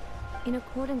 In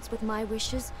accordance with my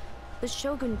wishes, the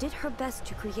Shogun did her best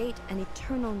to create an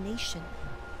eternal nation.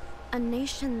 A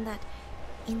nation that,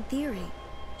 in theory,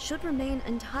 should remain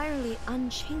entirely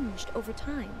unchanged over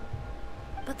time.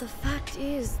 But the fact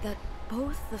is that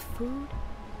both the food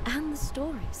and the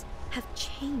stories have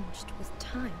changed with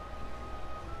time.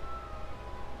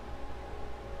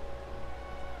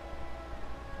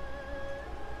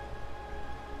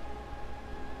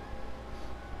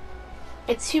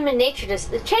 It's human nature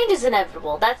to... Change is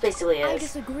inevitable. That's basically it. I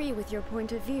disagree with your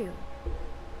point of view.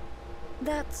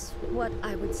 That's what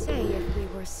I would say if we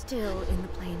were still in the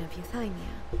plane of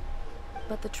Euthymia.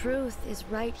 But the truth is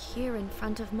right here in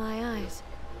front of my eyes,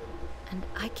 and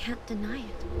I can't deny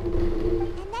it.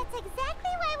 And that's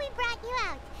exactly why we brought you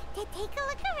out, to take a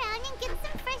look around and get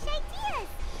some fresh ideas.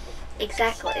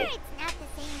 Exactly. Sure, it's not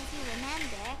the same as you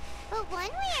remember, but one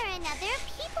way or another,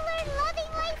 people are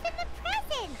loving life in the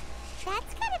present.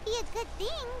 That's gotta be a good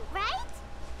thing, right?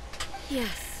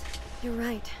 Yes, you're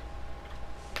right.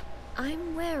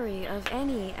 I'm wary of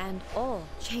any and all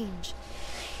change.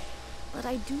 But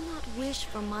I do not wish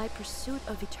for my pursuit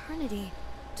of eternity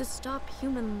to stop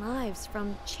human lives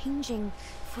from changing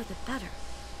for the better.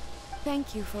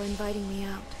 Thank you for inviting me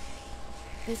out.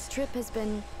 This trip has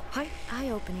been quite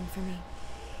eye-opening for me.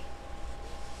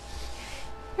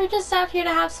 We're just out here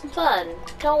to have some fun.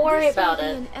 Don't worry about This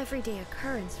may it. be an everyday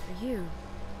occurrence for you.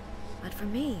 But for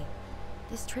me,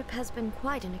 this trip has been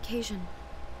quite an occasion.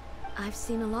 I've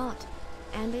seen a lot,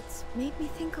 and it's made me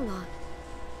think a lot.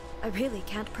 I really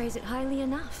can't praise it highly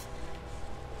enough.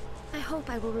 I hope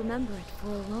I will remember it for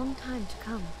a long time to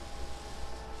come.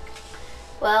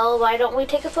 Well, why don't we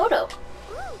take a photo?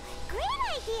 Ooh, great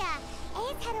idea!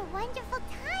 A's had a wonderful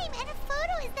time, and a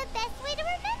photo is the best way to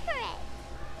remember it.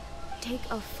 Take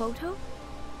a photo?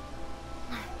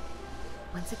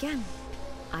 Once again,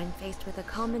 I'm faced with a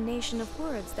combination of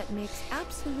words that makes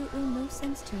absolutely no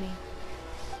sense to me.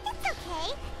 It's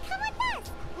okay. Come with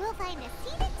us. We'll find a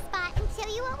scenic spot and show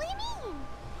you what we mean.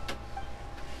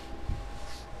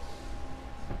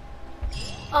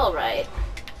 Alright.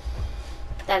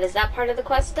 That is that part of the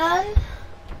quest done.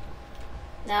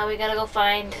 Now we gotta go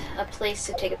find a place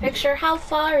to take a picture. How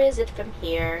far is it from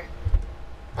here?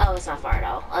 Oh, it's not far at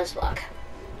all. I'll just walk.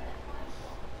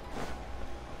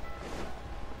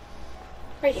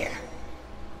 Right here.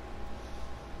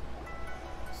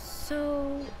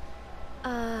 So,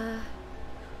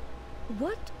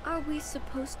 what are we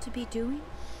supposed to be doing?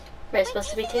 We're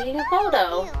supposed to be taking a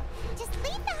photo. Just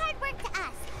leave the hard work to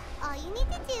us. All you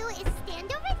need to do is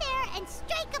stand over there and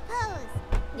strike a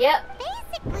pose. Yep.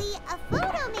 Basically, a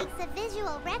photo makes a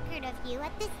visual record of you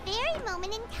at this very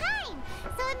moment in time.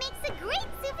 So it makes a great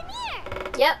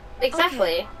souvenir. Yep,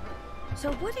 exactly. Okay.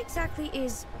 So what exactly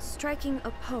is striking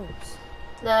a pose?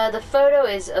 The photo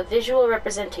is a visual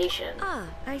representation. Ah,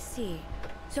 I see.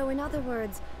 So in other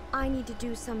words, I need to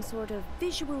do some sort of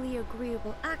visually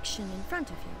agreeable action in front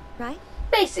of you, right?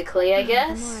 Basically, I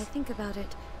guess. The more I think about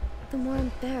it, the more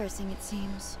embarrassing it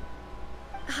seems.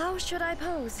 How should I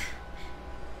pose?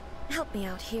 Help me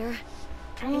out here.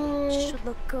 It should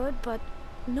look good, but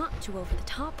not too over the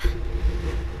top.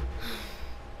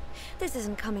 This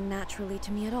isn't coming naturally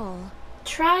to me at all.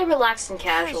 Try relaxed and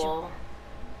casual.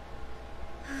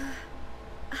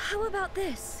 How about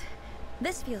this?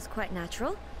 This feels quite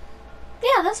natural.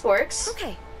 Yeah, this works.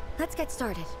 Okay, let's get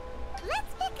started.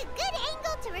 Let's pick a good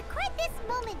angle to record this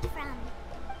moment from.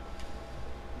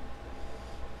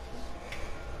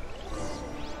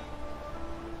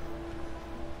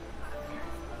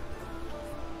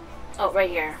 Oh, right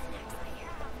here.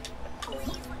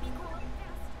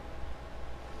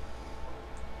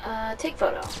 Take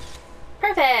photo.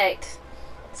 Perfect!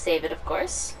 Save it, of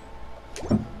course.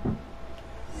 It's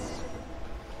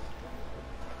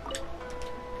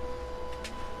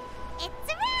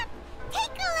a wrap!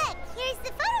 Take a look! Here's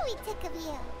the photo we took of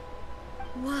you.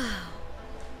 Wow.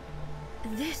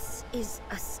 This is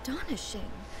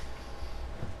astonishing.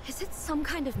 Is it some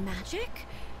kind of magic?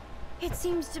 It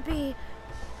seems to be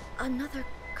another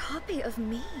copy of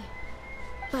me.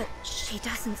 But she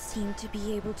doesn't seem to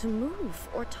be able to move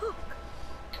or talk.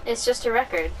 It's just a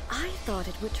record. I thought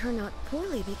it would turn out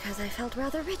poorly because I felt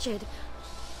rather rigid.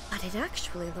 But it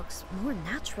actually looks more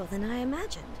natural than I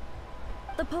imagined.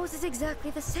 The pose is exactly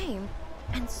the same,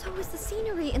 and so is the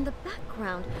scenery in the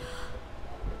background.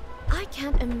 I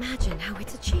can't imagine how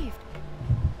it's achieved.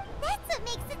 That's what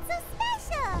makes it so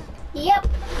special! Yep.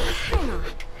 Hang on.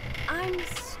 I'm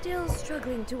still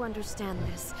struggling to understand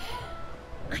this.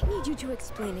 I need you to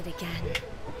explain it again.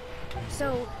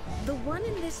 So, the one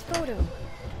in this photo,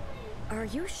 are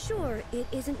you sure it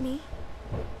isn't me?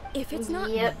 If it's not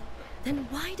me, then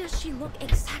why does she look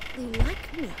exactly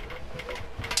like me?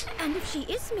 And if she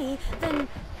is me, then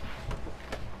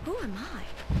who am I?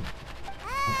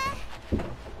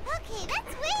 Okay,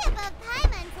 that's way above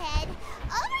Paimon's head.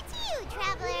 Over to you,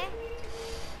 Traveler.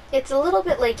 It's a little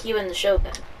bit like you and the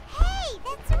Shogun. Hey,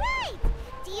 that's right!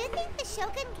 Do you think the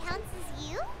Shogun counts as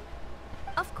you?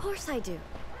 Of course I do.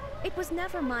 It was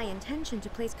never my intention to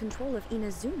place control of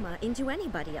Inazuma into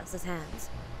anybody else's hands.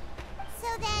 So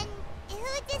then,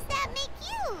 who does that make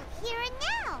you, here and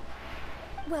now?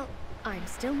 Well, I'm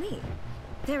still me.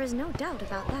 There is no doubt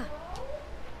about that.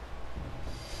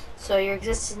 So your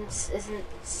existence isn't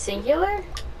singular?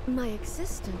 My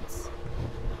existence?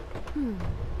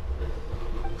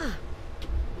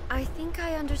 I think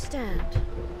I understand.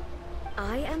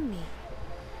 I am me.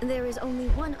 There is only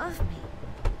one of me.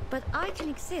 But I can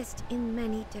exist in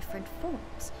many different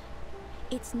forms.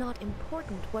 It's not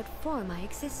important what form I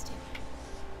exist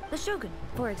in. The Shogun,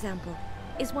 for example,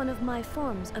 is one of my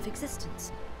forms of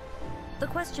existence. The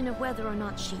question of whether or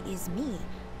not she is me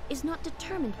is not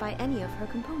determined by any of her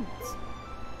components.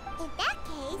 In that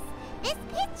case, this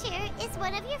picture is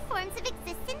one of your forms of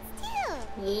existence too.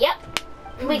 Yep.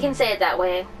 We can say it that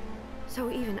way. So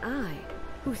even I,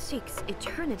 who seeks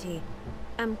eternity,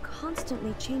 am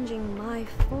constantly changing my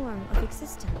form of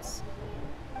existence.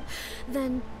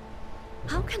 Then,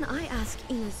 how can I ask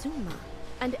Inazuma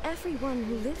and everyone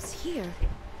who lives here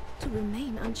to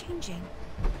remain unchanging?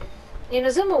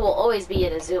 Inazuma will always be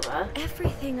Inazuma.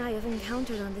 Everything I have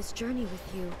encountered on this journey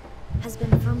with you has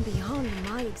been from beyond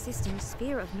my existing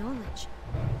sphere of knowledge.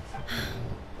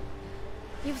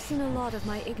 You've seen a lot of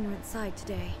my ignorant side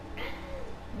today.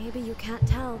 Maybe you can't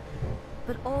tell,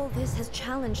 but all this has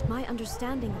challenged my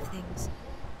understanding of things.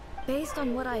 Based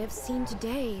on what I have seen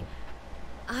today,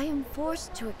 I am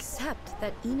forced to accept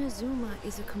that Inazuma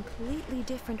is a completely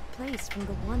different place from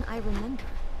the one I remember.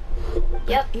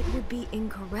 Yep. But it would be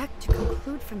incorrect to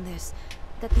conclude from this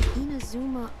that the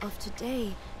Inazuma of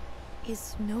today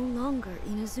is no longer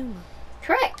Inazuma.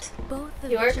 Correct. Both the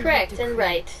You are vision correct of and decree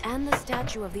right. and the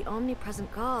statue of the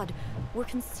omnipresent god were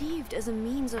conceived as a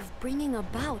means of bringing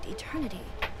about eternity.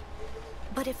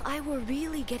 But if I were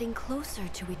really getting closer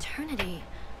to eternity,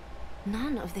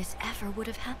 none of this ever would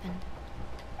have happened.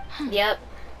 Yep.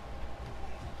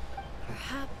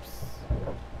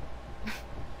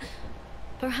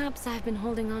 Perhaps I've been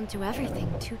holding on to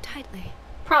everything too tightly.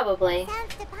 Probably.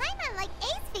 Sounds to Paimon like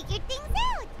Ace figured things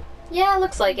out. Yeah,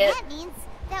 looks like it. That means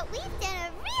that we've done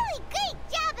a really great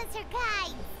job as her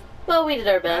guides. Well, we did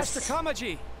our best. Master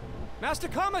Kamaji! Master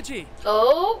Kamaji!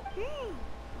 Oh!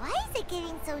 Why is it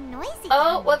getting so noisy?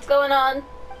 Oh, down what's going on?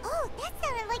 Oh, that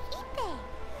sounded like Ippei.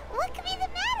 What could be the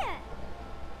matter?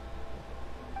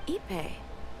 Ippei?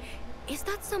 Is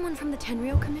that someone from the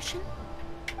Tenryou Commission?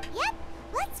 Yep,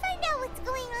 let's find out what's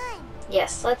going on.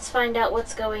 Yes, let's find out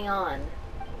what's going on.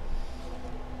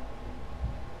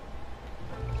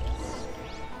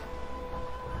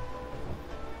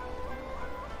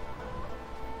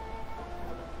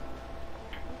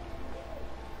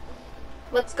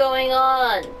 What's going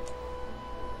on?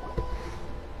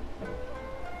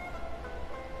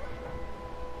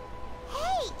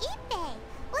 Hey, Ippei,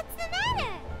 what's the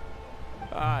matter?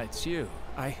 Ah, it's you.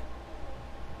 Huh?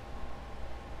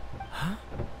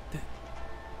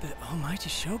 The almighty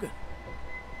Shogun.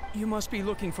 You must be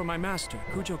looking for my master,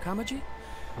 Kujo Kamaji?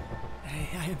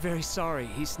 I am very sorry,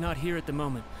 he's not here at the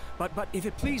moment. But if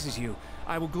it pleases you,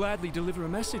 I will gladly deliver a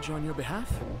message on your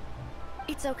behalf.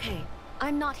 It's okay.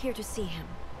 I'm not here to see him.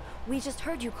 We just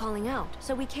heard you calling out,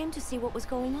 so we came to see what was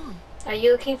going on. Are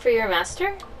you looking for your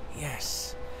master?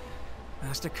 Yes.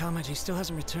 Master Kamaji still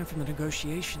hasn't returned from the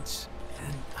negotiations,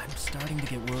 and I'm starting to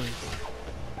get worried.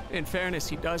 In fairness,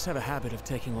 he does have a habit of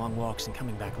taking long walks and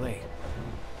coming back late.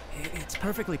 It's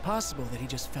perfectly possible that he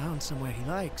just found somewhere he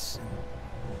likes and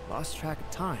lost track of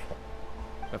time.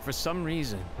 But for some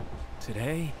reason,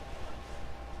 today,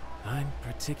 I'm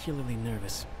particularly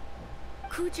nervous.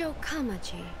 Kujo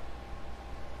Kamaji.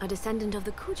 A descendant of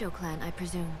the Kujo clan, I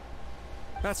presume.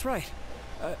 That's right.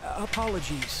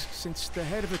 Apologies, since the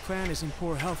head of the clan is in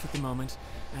poor health at the moment,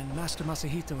 and Master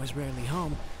Masahito is rarely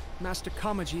home, Master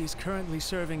Kamaji is currently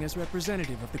serving as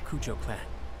representative of the Kujo clan.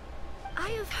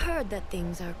 I have heard that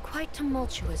things are quite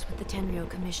tumultuous with the Tenryou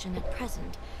Commission at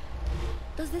present.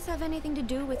 Does this have anything to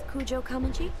do with Kujo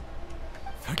Kamaji?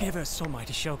 Forgive us,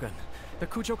 almighty Shogun. The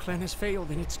Kujo clan has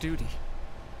failed in its duty.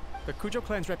 The Kujo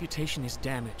clan's reputation is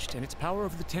damaged, and its power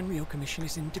over the Tenryou Commission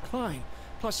is in decline.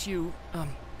 Plus you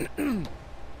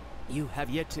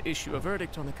have yet to issue a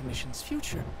verdict on the Commission's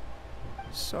future.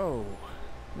 So,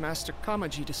 Master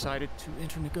Kamaji decided to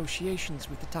enter negotiations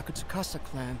with the Takatsukasa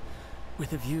clan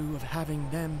with a view of having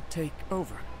them take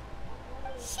over.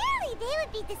 Surely they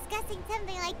would be discussing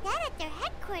something like that at their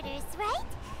headquarters, right?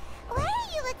 Why are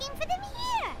you looking for them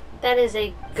here? That is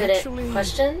a good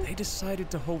question. They decided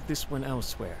to hold this one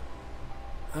elsewhere.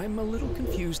 I'm a little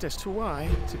confused as to why,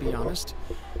 to be honest,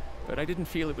 but I didn't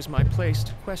feel it was my place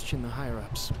to question the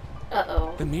higher-ups.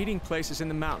 Uh-oh. The meeting place is in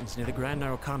the mountains near the Grand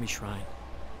Narukami Shrine.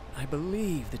 I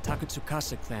believe the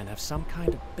Takatsukasa clan have some kind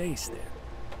of base there.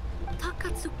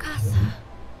 Takatsukasa.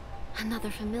 Another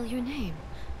familiar name.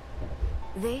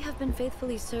 They have been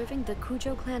faithfully serving the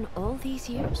Kujo clan all these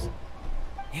years?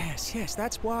 Yes,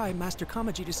 that's why Master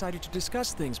Kamaji decided to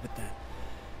discuss things with them.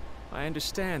 I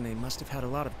understand they must have had a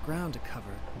lot of ground to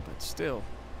cover, but still,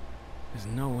 there's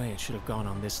no way it should have gone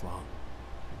on this long.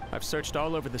 I've searched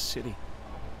all over the city.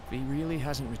 If he really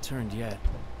hasn't returned yet,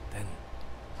 then...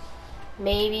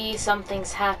 Maybe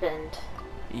something's happened.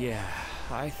 Yeah,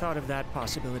 I thought of that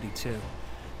possibility too.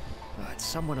 But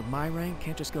someone of my rank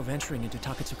can't just go venturing into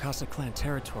Takatsukasa clan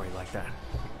territory like that.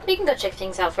 We can go check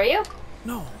things out for you.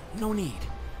 No need.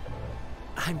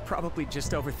 I'm probably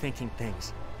just overthinking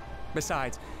things.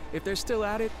 Besides, if they're still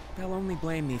at it, they'll only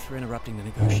blame me for interrupting the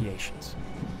negotiations.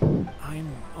 I'm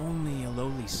only a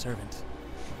lowly servant.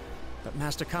 But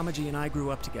Master Kamaji and I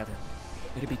grew up together.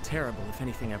 It'd be terrible if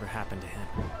anything ever happened to him.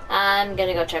 I'm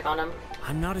gonna go check on him.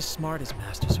 I'm not as smart as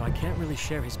Master, so I can't really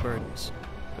share his burdens.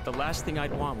 But the last thing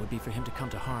I'd want would be for him to come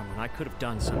to harm when I could have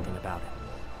done something about it.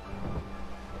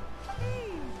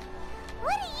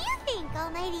 What do you think,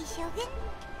 Almighty Shogun?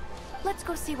 Let's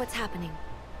go see what's happening.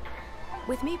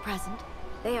 With me present,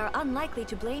 they are unlikely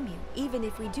to blame you, even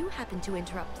if we do happen to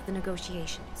interrupt the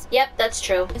negotiations. Yep, that's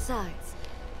true. Besides,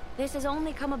 this has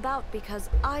only come about because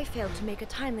I failed to make a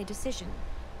timely decision.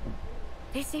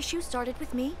 This issue started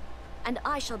with me, and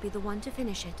I shall be the one to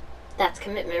finish it. That's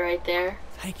commitment right there.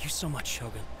 Thank you so much,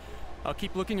 Shogun. I'll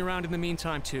keep looking around in the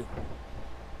meantime, too.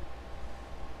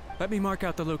 Let me mark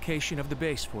out the location of the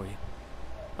base for you.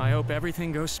 I hope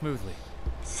everything goes smoothly.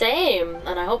 Same,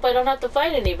 and I hope I don't have to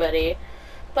fight anybody.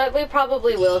 But we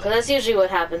probably will, because that's usually what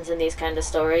happens in these kind of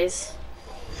stories.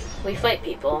 We fight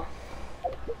people.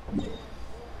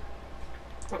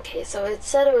 Okay, so it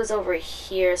said it was over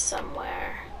here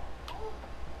somewhere.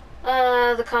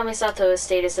 The Kamisato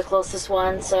estate is the closest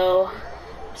one, so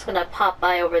I'm just gonna pop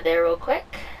by over there real quick.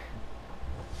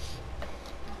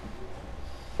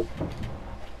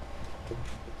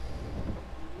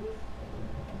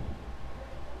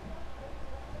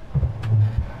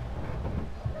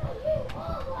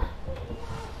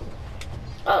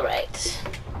 Alright.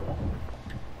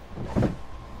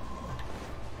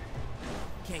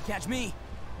 Can't catch me.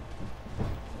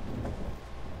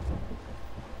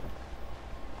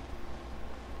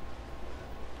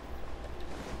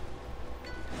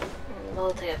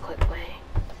 We'll take a quick way.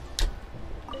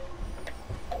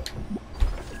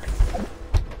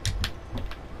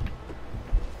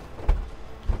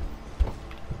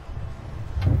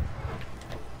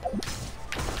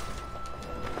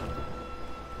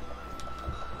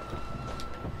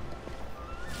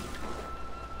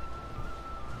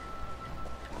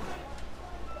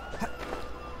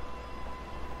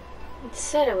 It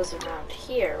said it was around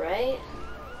here, right?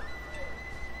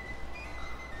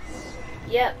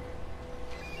 Yep.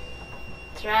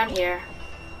 It's around here.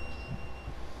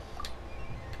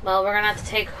 Well, we're gonna have to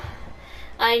take...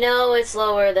 I know it's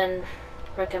lower than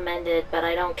recommended, but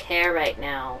I don't care right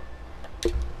now.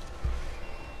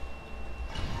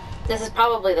 This is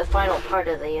probably the final part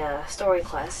of the story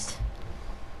quest.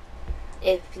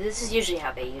 This is usually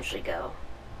how they usually go.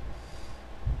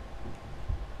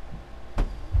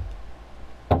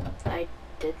 I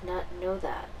did not know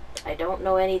that. I don't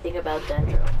know anything about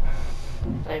Dendro.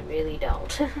 I really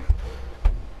don't.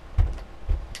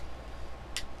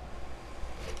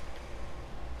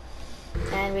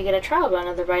 And we get a trial run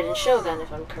of the Raiden Shogun,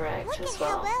 if I'm correct, as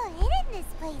well. Look at how well hidden this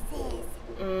place is.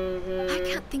 I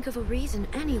can't think of a reason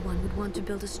anyone would want to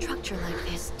build a structure like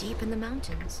this deep in the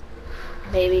mountains.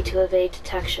 Maybe to evade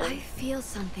detection. I feel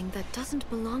something that doesn't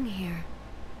belong here.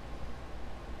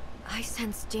 I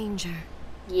sense danger.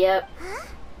 Yep. Huh?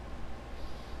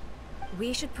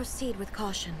 We should proceed with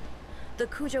caution. The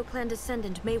Kujo clan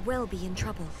descendant may well be in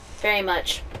trouble. Very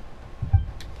much.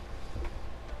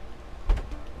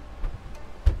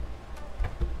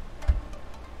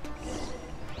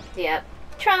 Yep.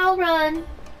 Trial run.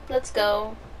 Let's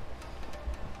go.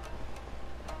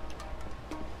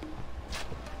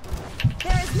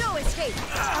 There is no escape.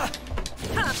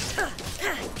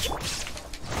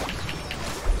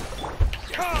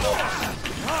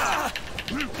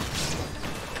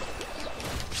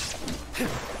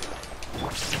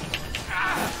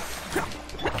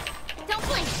 Don't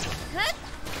blink. Huh?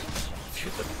 To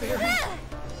the ferry.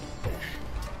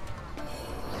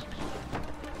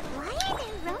 Why are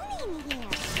there Ronin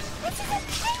here? This is a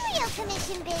Tenryo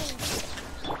Commission base.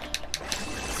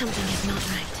 Something is not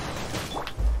right.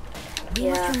 We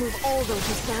must remove all those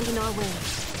who stand in our way.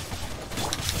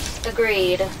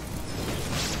 Agreed.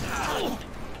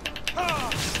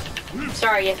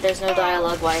 Sorry if there's no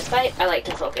dialogue while I fight. I like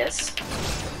to focus.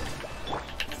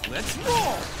 Let's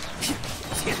roll!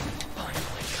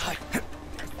 Finally,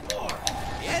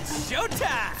 it's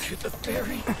showtime! To the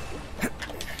ferry.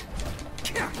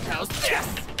 How's this?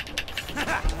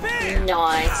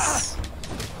 Nice.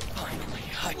 Finally,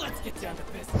 let's get down to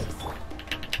business.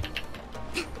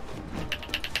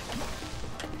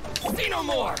 See no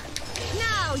more!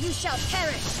 Now you shall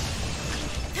perish!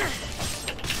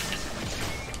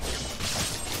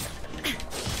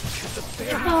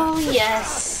 Oh,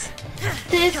 yes.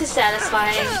 This is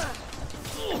satisfying.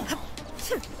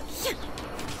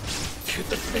 To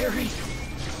the ferry.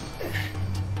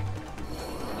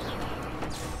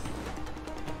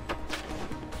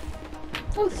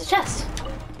 Oh, there's a chest.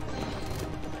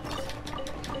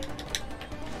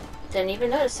 Didn't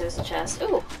even notice there was a chest.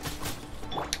 Ooh.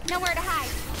 Nowhere to hide.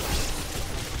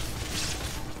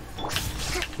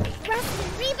 Rust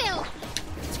and rebuild.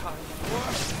 Time for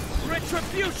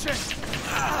retribution!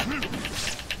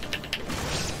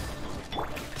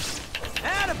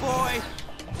 Attaboy!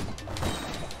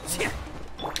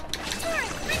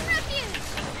 Torrent, bring refuge.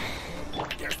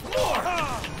 There's more!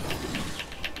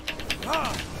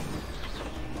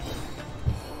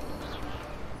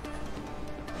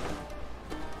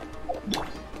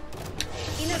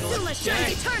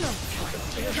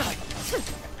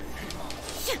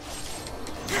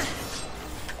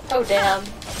 Oh damn.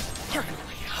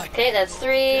 Okay, that's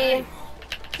 3.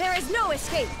 There is no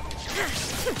escape.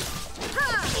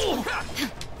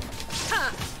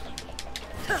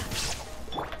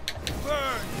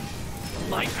 Burn!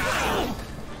 Like hell!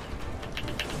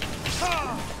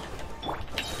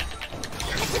 To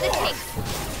the tape.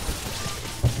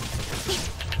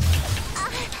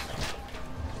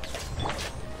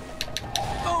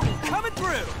 Oh, coming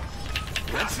through!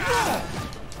 Let's go!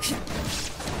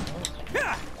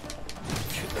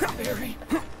 Very.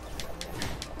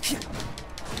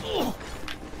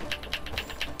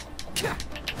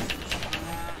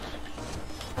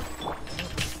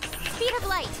 Speed of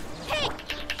light. Hey!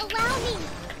 Allow me!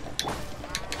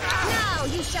 Now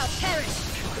you shall perish!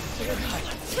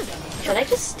 Can I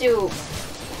just do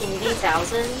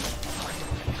 80,000?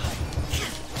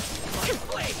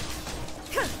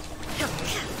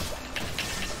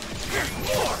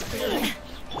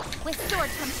 With sword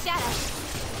comes shadow.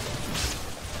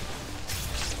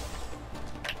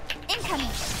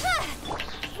 Incoming!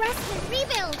 Rest and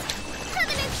rebuild!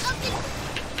 Covenant of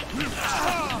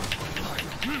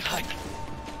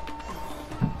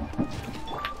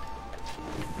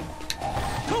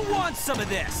Who wants some of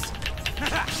this?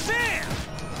 Bam!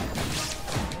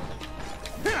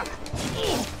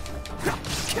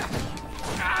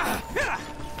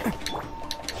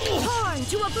 Torn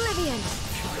to oblivion.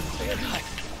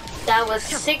 That was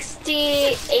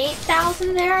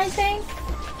 68,000 there, I think.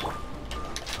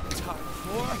 Time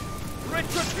for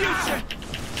retribution!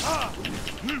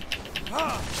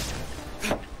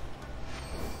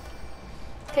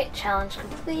 Okay, challenge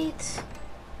complete.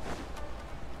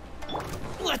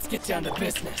 Let's get down to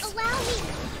business. Allow me!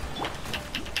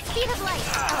 Speed of light!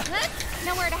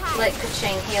 Nowhere to hide! Let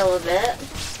Kuching heal a bit.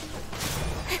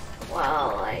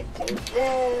 While I do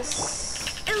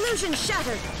this. Illusion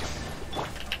shattered.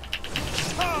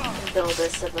 Build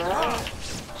this a bit.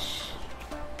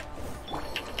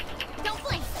 Don't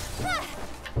blink!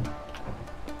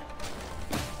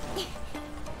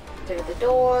 Through the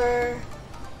door.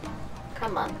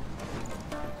 Come on.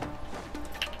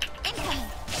 Incoming!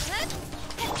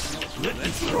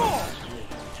 Let's roll!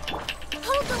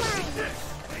 Hold the line!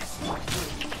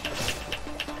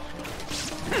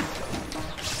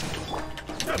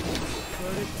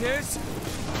 Verdict is...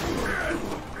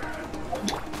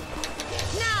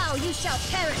 Now you shall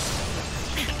perish.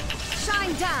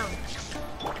 Shine down.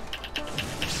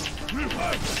 I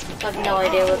have no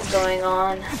idea what's going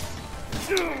on.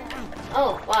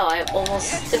 Oh, wow, I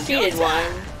almost defeated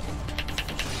one.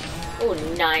 Oh,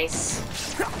 nice.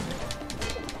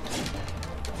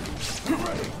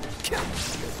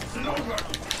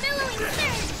 Billowing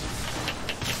surge!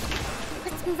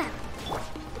 Let's move out.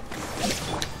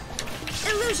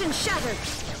 Illusion shattered.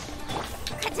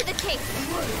 Cut to the chase.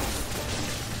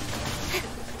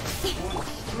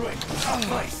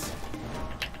 Nice!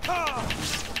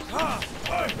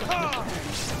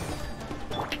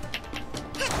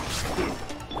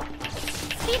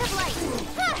 Speed of light.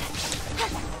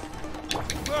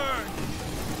 Burn!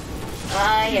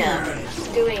 I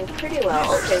am doing pretty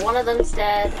well. Okay, one of them's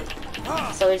dead.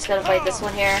 So we just gotta fight this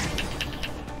one here.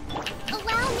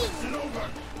 Allow me.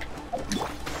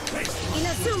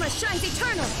 Inazuma shines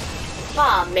eternal.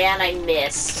 Aw, man, I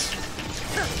missed.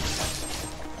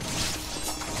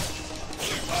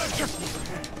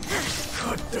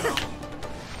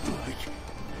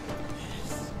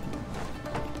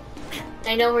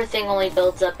 I know her thing only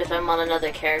builds up if I'm on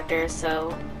another character,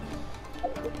 so...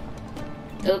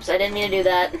 Oops, I didn't mean to do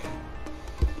that.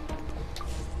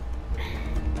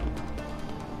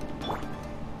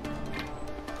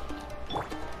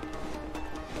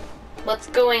 What's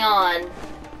going on? Look,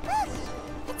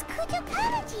 it's Kujo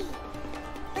Kanaji.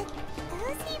 But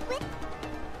who's he with?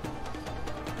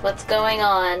 What's going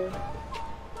on?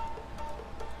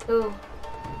 Ooh.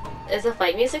 Is the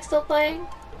fight music still playing?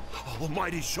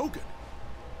 Almighty Shogun!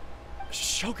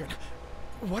 Shogun,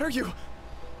 what are you?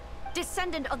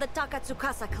 Descendant of the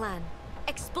Takatsukasa clan.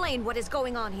 Explain what is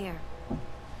going on here.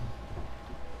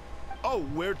 Oh,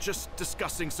 we're just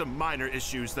discussing some minor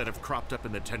issues that have cropped up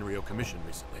in the Tenryo Commission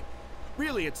recently.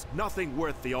 Really, it's nothing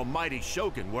worth the almighty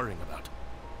Shogun worrying about.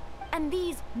 And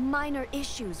these minor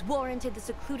issues warranted the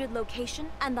secluded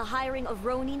location and the hiring of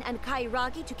Ronin and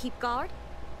Kairagi to keep guard?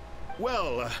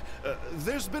 Well,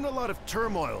 there's been a lot of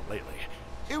turmoil lately.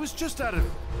 It was just out of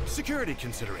security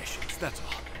considerations, that's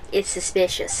all. It's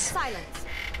suspicious. Silence.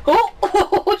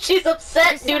 Oh, she's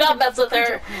upset. Do not mess with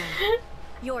her.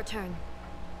 Your turn.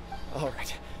 All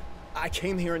right. I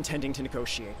came here intending to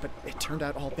negotiate, but it turned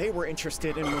out all they were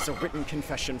interested in was a written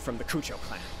confession from the Kujo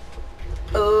clan.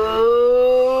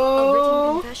 Oh. A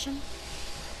written confession?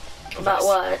 About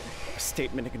what? A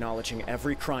statement acknowledging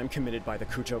every crime committed by the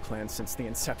Kujo clan since the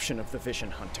inception of the Vision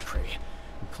Hunt Decree,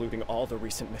 including all the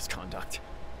recent misconduct.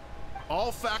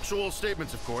 All factual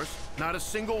statements, of course. Not a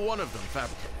single one of them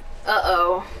fabricated.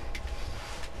 Uh-oh.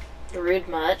 Rude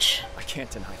much. I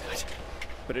can't deny that.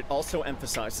 But it also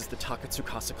emphasizes the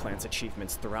Takatsukasa clan's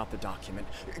achievements throughout the document,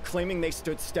 claiming they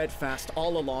stood steadfast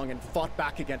all along and fought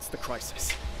back against the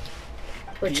crisis.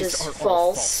 Which These is are all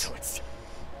false. falsehoods.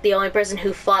 The only person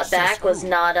who fought back was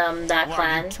not, that Why,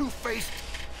 clan. you two-faced?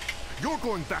 You're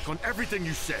going back on everything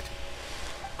you said.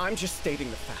 I'm just stating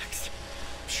the facts.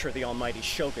 I'm sure the almighty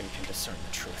Shogun can discern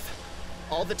the truth.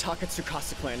 All the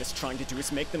Takatsukasa clan is trying to do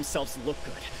is make themselves look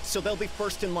good, so they'll be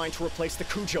first in line to replace the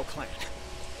Kujo clan.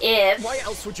 Why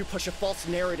else would you push a false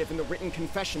narrative in the written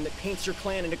confession that paints your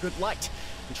clan in a good light,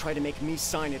 and try to make me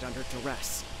sign it under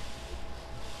duress?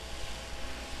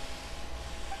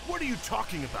 What are you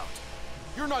talking about?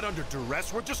 You're not under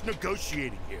duress, we're just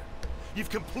negotiating here. You've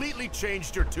completely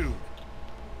changed your tune.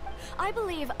 I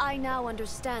believe I now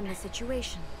understand the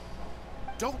situation.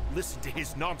 Don't listen to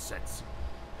his nonsense.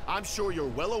 I'm sure you're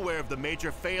well aware of the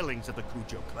major failings of the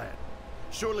Kujo clan.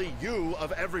 Surely you,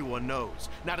 of everyone, knows.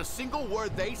 Not a single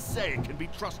word they say can be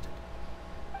trusted.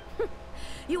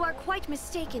 You are quite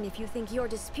mistaken if you think your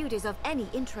dispute is of any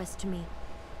interest to me.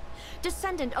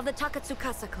 Descendant of the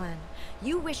Takatsukasa clan,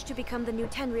 you wish to become the new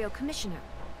Tenryou commissioner.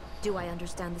 Do I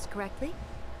understand this correctly?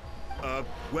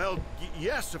 Well,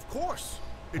 yes, of course.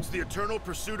 It's the eternal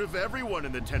pursuit of everyone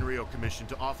in the Tenryou Commission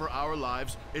to offer our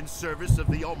lives in service of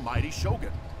the almighty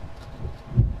Shogun.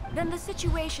 Then the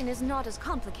situation is not as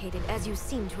complicated as you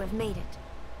seem to have made it.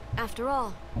 After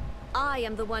all, I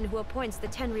am the one who appoints the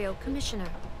Tenryou commissioner.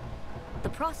 The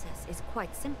process is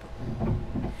quite simple.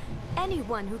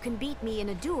 Anyone who can beat me in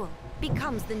a duel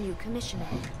becomes the new commissioner.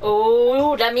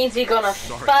 Oh, that means you're gonna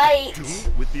fight.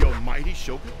 Duel with the almighty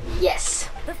Shogun? Yes.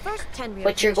 The first Tenryou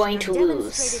but you're going to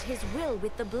demonstrated lose. his will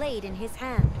with the blade in his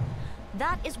hand.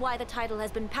 That is why the title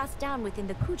has been passed down within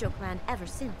the Kujo clan ever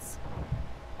since.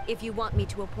 If you want me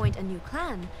to appoint a new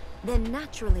clan, then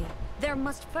naturally, there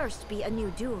must first be a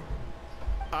new duel.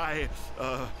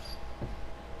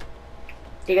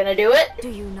 You gonna do it? Do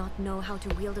you not know how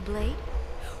to wield a blade?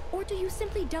 Or do you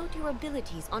simply doubt your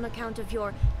abilities on account of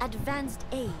your advanced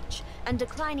age and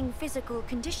declining physical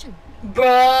condition?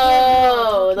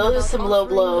 Bro, those are some low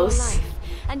blows. Life,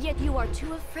 and yet you are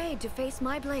too afraid to face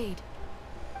my blade.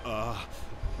 Well...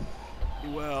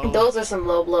 Those are some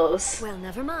low blows. Well,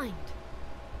 never mind.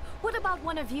 What about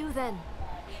one of you, then?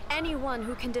 Anyone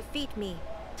who can defeat me,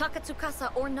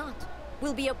 Takatsukasa or not,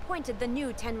 will be appointed the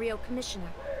new Tenryou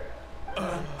commissioner.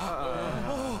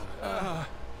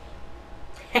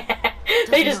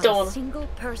 They just don't. Does not a single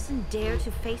person dare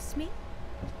to face me?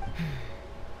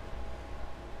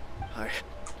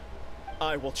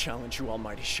 I will challenge you,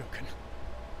 almighty Shogun.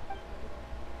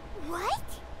 What?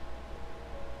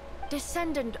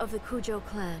 Descendant of the Kujo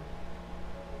clan.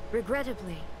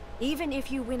 Regrettably, even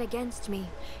if you win against me,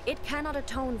 it cannot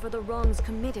atone for the wrongs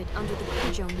committed under the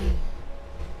Kujo name.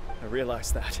 I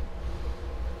realize that.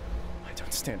 I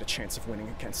don't stand a chance of winning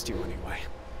against you anyway.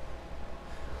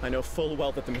 I know full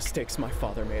well that the mistakes my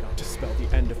father made ought to spell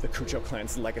the end of the Kujo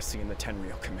clan's legacy in the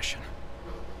Tenryou Commission.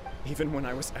 Even when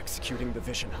I was executing the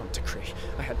Vision Hunt Decree,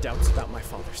 I had doubts about my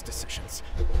father's decisions.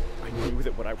 I knew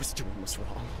that what I was doing was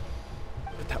wrong.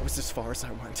 But that was as far as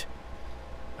I went.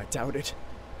 I doubted,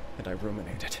 and I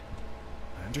ruminated.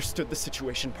 I understood the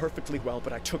situation perfectly well,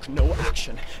 but I took no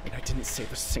action, and I didn't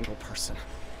save a single person.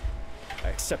 I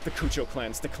accept the Kujo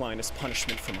clan's decline as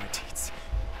punishment for my deeds.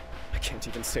 I can't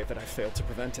even say that I failed to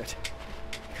prevent it,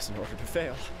 because in order to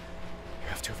fail, you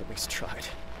have to have at least tried.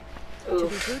 To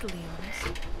be brutally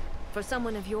honest, for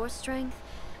someone of your strength,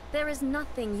 there is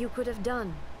nothing you could have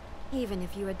done, even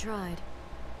if you had tried.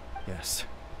 Yes.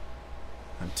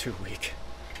 I'm too weak.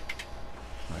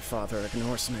 My father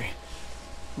ignores me.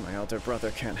 My elder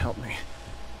brother can't help me.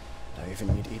 And I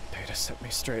even need Ippei to set me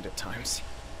straight at times.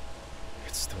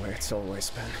 It's the way it's always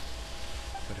been.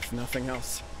 But if nothing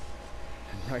else,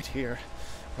 and right here,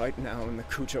 right now in the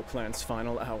Kujo clan's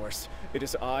final hours, it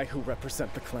is I who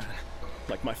represent the clan,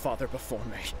 like my father before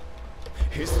me.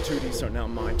 His duties are now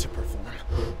mine to perform.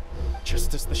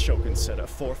 Just as the Shogun said a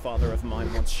forefather of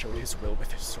mine once showed his will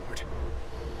with his sword.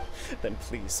 Then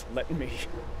please, let me,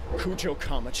 Kujo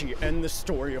Kamachi, end the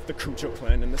story of the Kujo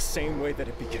clan in the same way that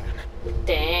it began.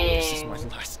 Dang. This is my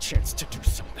last chance to do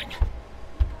something.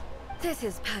 This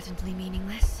is patently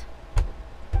meaningless.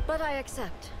 But I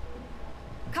accept.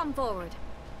 Come forward.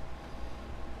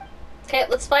 Okay,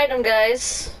 let's fight him,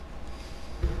 guys.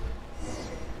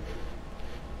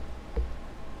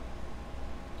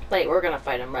 Wait, we're gonna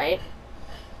fight him, right?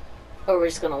 Or we're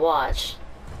just gonna watch.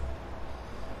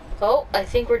 Oh, I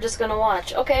think we're just gonna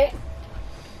watch. Okay.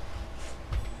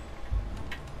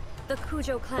 The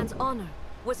Kujo clan's honor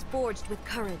was forged with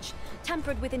courage,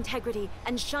 tempered with integrity,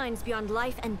 and shines beyond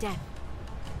life and death.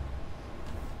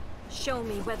 Show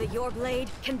me whether your blade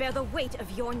can bear the weight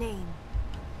of your name.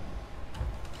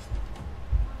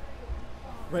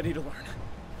 Ready to learn.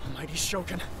 Almighty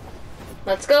Shogun.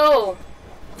 Let's go!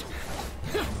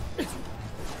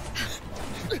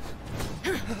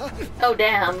 Oh,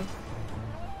 damn.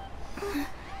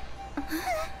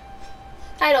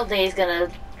 I don't think he's gonna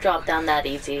drop down that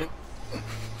easy.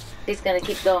 He's gonna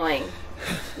keep going.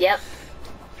 Yep.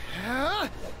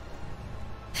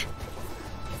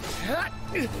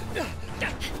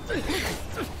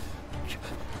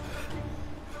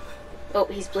 Oh,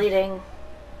 he's bleeding.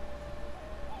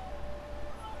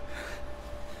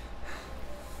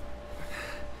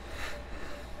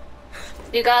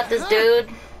 You got this, dude.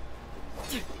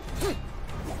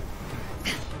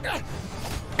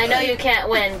 I know you can't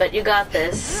win, but you got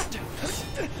this.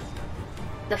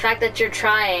 The fact that you're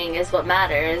trying is what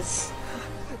matters.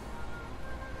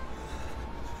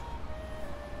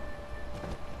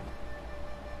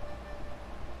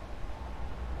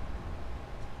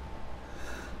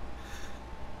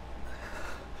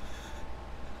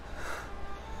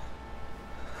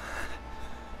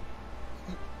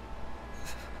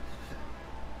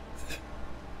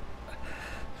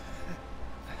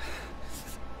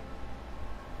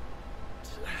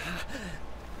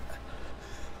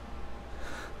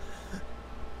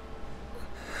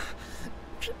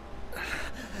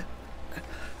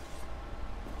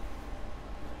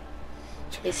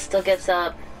 He still gets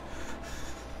up.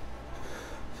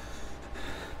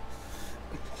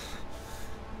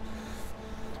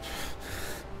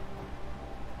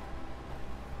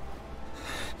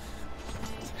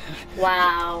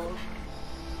 Wow.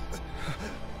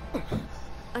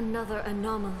 Another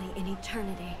anomaly in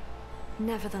eternity.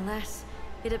 Nevertheless,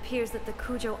 it appears that the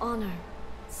Kujo honor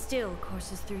still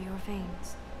courses through your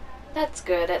veins. That's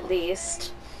good, at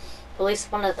least. At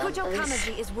least one of them. Kujo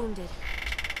Kamaji is wounded.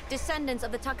 Descendants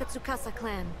of the Takatsukasa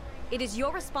clan, it is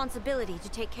your responsibility to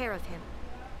take care of him.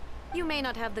 You may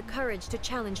not have the courage to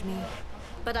challenge me,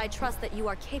 but I trust that you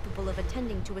are capable of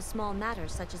attending to a small matter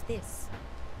such as this.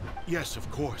 Yes, of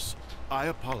course. I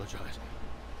apologize.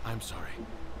 I'm sorry.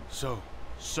 So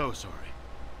sorry.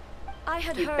 I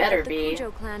had You heard better that the be.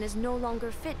 Kujo clan is no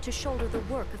longer fit to shoulder the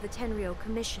work of the Tenryou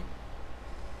Commission.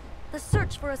 The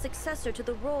search for a successor to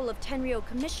the role of Tenryou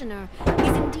Commissioner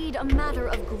is indeed a matter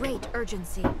of great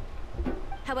urgency.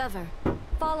 However,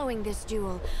 following this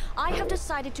duel, I have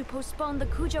decided to postpone the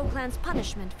Kujo clan's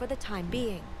punishment for the time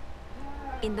being.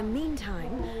 In the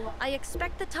meantime, I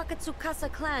expect the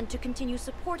Takatsukasa clan to continue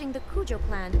supporting the Kujo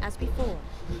clan as before.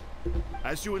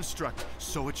 As you instruct,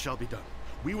 so it shall be done.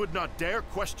 We would not dare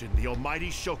question the almighty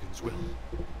Shogun's will.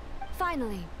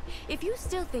 Finally, if you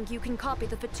still think you can copy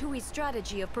the Fatui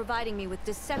strategy of providing me with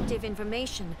deceptive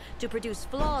information to produce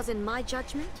flaws in my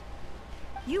judgment,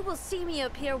 you will see me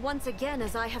appear once again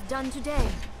as I have done today.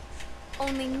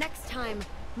 Only next time,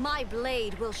 my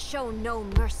blade will show no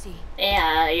mercy.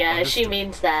 Yeah, Understood. she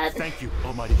means that. Thank you,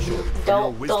 almighty Shogun, for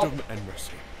your wisdom and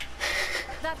mercy.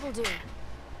 That will do.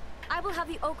 I will have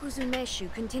the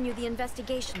Okuzumeshu continue the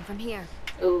investigation from here.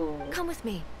 Ooh. Come with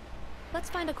me.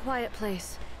 Let's find a quiet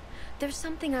place. There's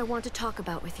something I want to talk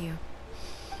about with you.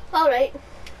 Alright.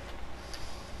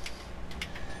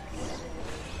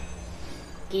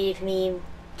 Give me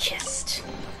chest.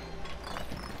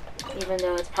 Even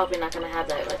though it's probably not gonna have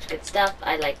that much good stuff,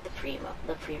 I like the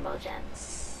primo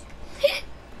gens.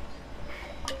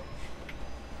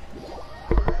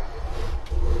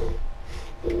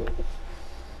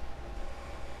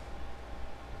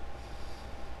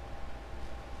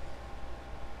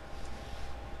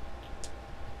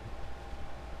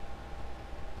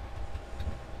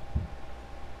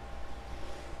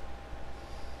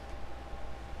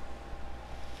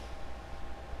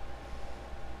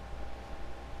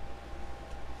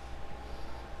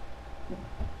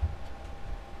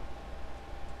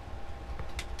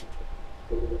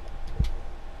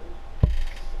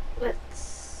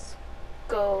 Let's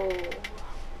go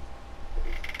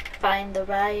find the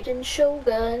Raiden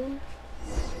Shogun.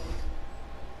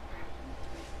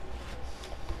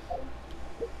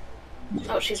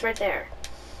 Oh, she's right there.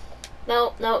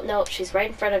 No, no, no, she's right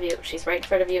in front of you. She's right in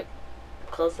front of you.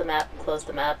 Close the map, close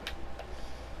the map.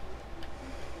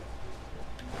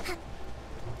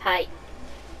 Hi.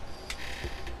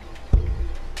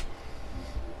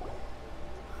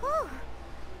 Whew.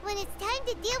 When it's time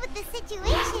to deal with the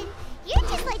situation, you're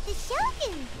just like the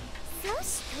Shogun. So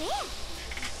strict.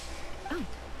 Oh,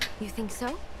 You think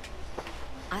so?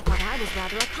 I thought I was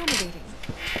rather accommodating.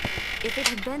 If it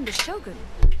had been the Shogun,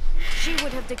 she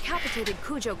would have decapitated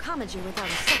Kujo Kamaji without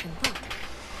a second thought.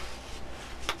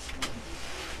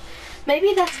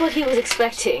 Maybe that's what he was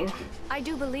expecting. I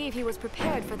do believe he was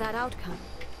prepared for that outcome.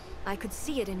 I could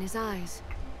see it in his eyes.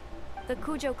 The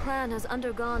Kujo clan has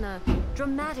undergone a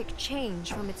dramatic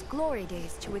change from its glory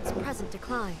days to its present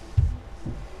decline.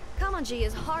 Kamaji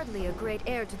is hardly a great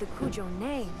heir to the Kujo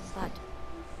name, but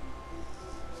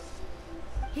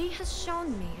he has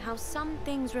shown me how some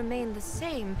things remain the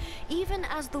same even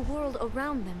as the world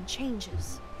around them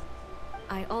changes.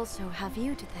 I also have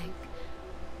you to thank.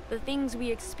 The things we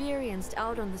experienced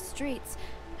out on the streets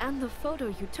and the photo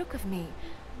you took of me,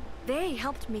 they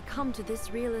helped me come to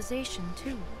this realization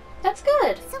too. That's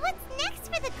good. So what's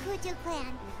next for the Kujo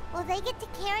clan? Will they get to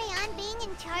carry on being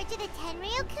in charge of the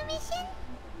Tenryo Commission?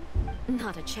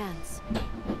 Not a chance.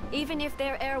 Even if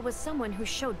their heir was someone who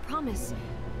showed promise,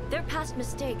 their past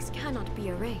mistakes cannot be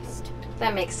erased.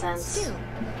 That makes sense. Still,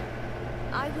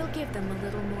 I will give them a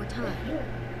little more time.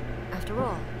 After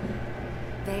all,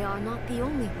 they are not the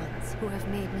only ones who have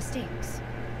made mistakes.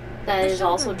 That is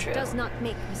also Shogun true. does not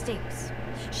make mistakes.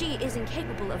 She is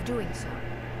incapable of doing so.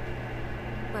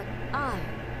 But I,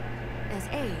 as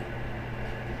A,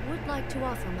 would like to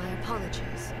offer my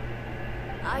apologies.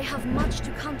 I have much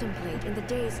to contemplate in the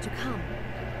days to come.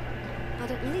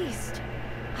 But at least,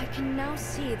 I can now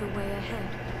see the way ahead.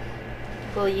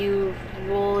 Will you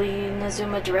rule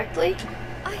Inazuma directly?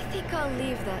 I think I'll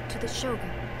leave that to the Shogun.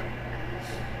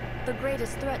 The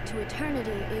greatest threat to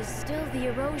eternity is still the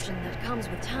erosion that comes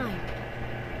with time.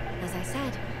 As I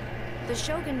said, the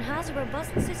Shogun has a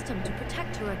robust system to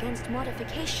protect her against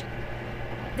modification.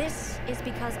 This is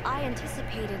because I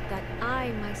anticipated that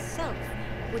I myself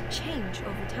would change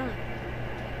over time.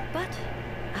 But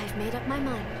I've made up my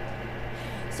mind.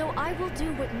 So I will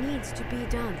do what needs to be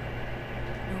done,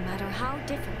 no matter how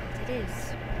difficult it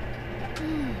is.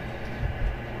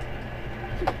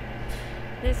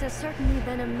 This has certainly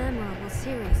been a memorable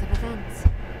series of events.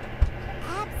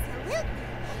 Absolutely.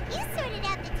 You sorted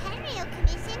out the Tenryo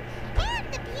Commission, and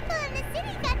the people in the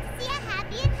city got to see a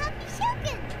happy and healthy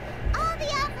Shogun. All the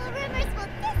awful rumors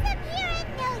will disappear in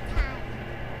no time.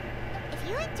 If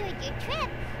you enjoyed your trip,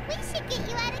 we should get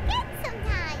you out again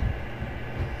sometime.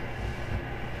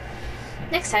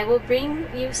 Next time we'll bring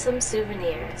you some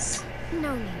souvenirs.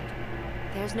 No need.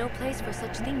 There's no place for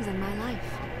such things in my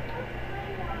life.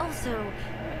 Also,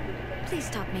 please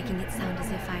stop making it sound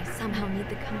as if I somehow need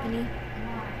the company.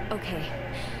 Okay,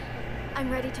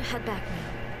 I'm ready to head back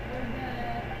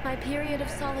now. My period of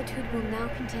solitude will now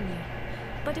continue,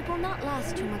 but it will not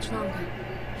last too much longer.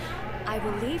 I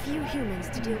will leave you humans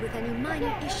to deal with any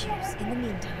minor issues in the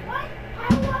meantime.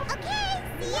 Okay,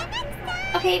 see you next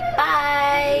time! Okay,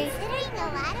 bye! Considering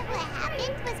a lot of what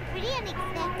happened was pretty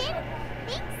unexpected,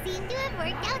 things seem to have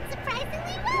worked out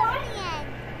surprisingly well in the end.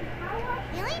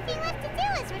 The only thing left to do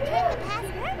is return the past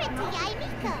hermit to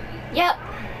Yaimiko. Yep.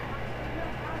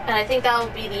 And I think that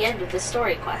will be the end of the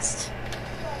story quest.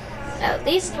 At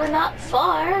least we're not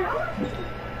far.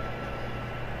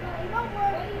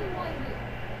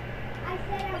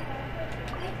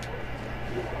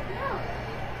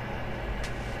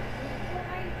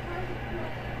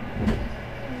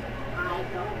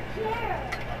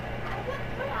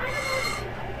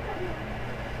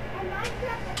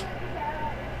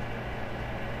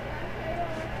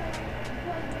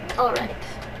 Alright.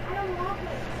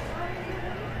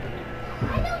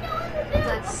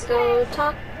 Let's go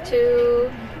talk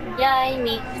to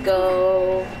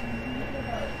Yaimiko.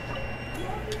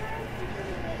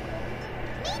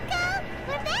 Miko,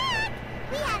 we're back!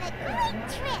 We had a great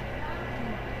trip!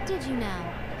 Did you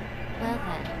now? Well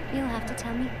then, you'll have to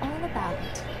tell me all about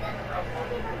it.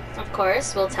 Of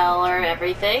course, we'll tell her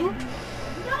everything.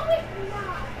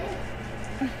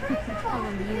 How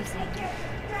amusing.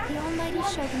 The almighty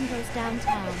Shogun goes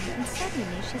downtown, and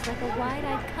suddenly she's like a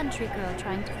wide-eyed country girl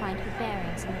trying to find her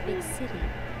bearings in the big city.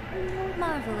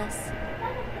 Marvelous.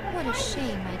 What a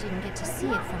shame I didn't get to see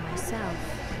it for myself.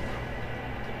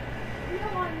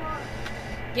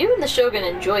 You and the Shogun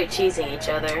enjoy teasing each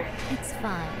other. It's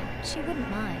fine. She wouldn't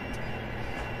mind.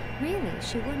 Really,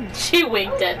 she wouldn't. She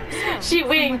winked at. She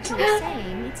winked. From what you were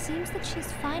saying, it seems that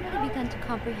she's finally begun to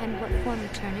comprehend what form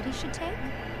eternity should take.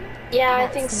 Yeah,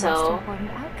 That's I think the so. most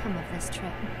important outcome of this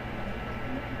trip.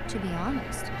 To be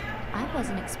honest, I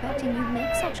wasn't expecting you'd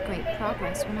make such great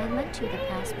progress when I lent you the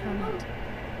pass permit.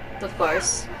 Of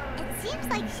course. It seems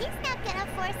like she's not gonna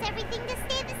force everything to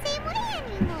stay the same way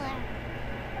anymore.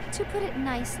 To put it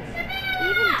nicely,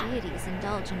 even deities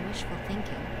indulge in wishful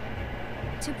thinking.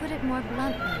 To put it more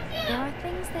bluntly, there are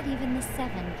things they that even the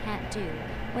Seven can't do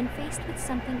when faced with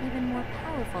something even more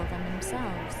powerful than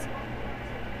themselves.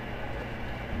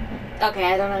 Okay,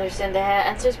 I don't understand the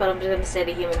answers, but I'm just gonna say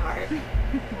the human heart.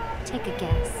 Take a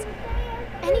guess.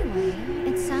 Anyway,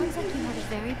 it sounds like you had a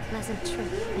very pleasant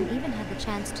trip and even had the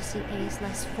chance to see A's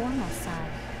less formal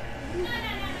side.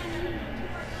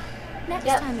 Next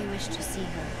time you wish to see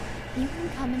her, you can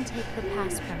come and take the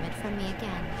pass permit from me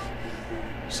again.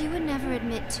 She would never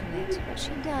admit to it, but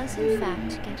she does, in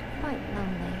fact, get quite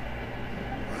lonely.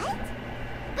 What?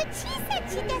 But she said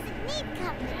she doesn't need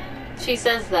company. She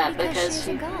says that because she's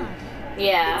a god.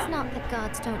 Yeah. It's not that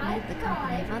gods don't need the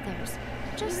company of others,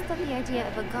 just that the idea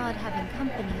of a god having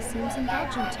company seems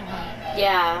indulgent to her.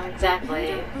 Yeah, exactly.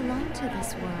 You don't belong to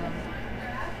this world.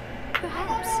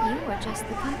 Perhaps you are just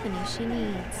the company she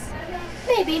needs.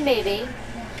 Maybe.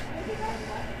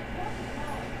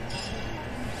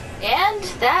 And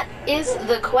that is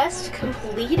the quest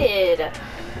completed.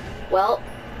 Well,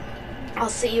 I'll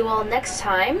see you all next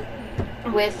time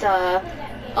with, Sanga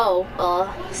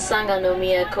no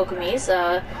Miya Kokumi's,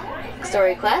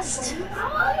 story quest.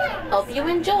 Hope you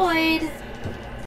enjoyed!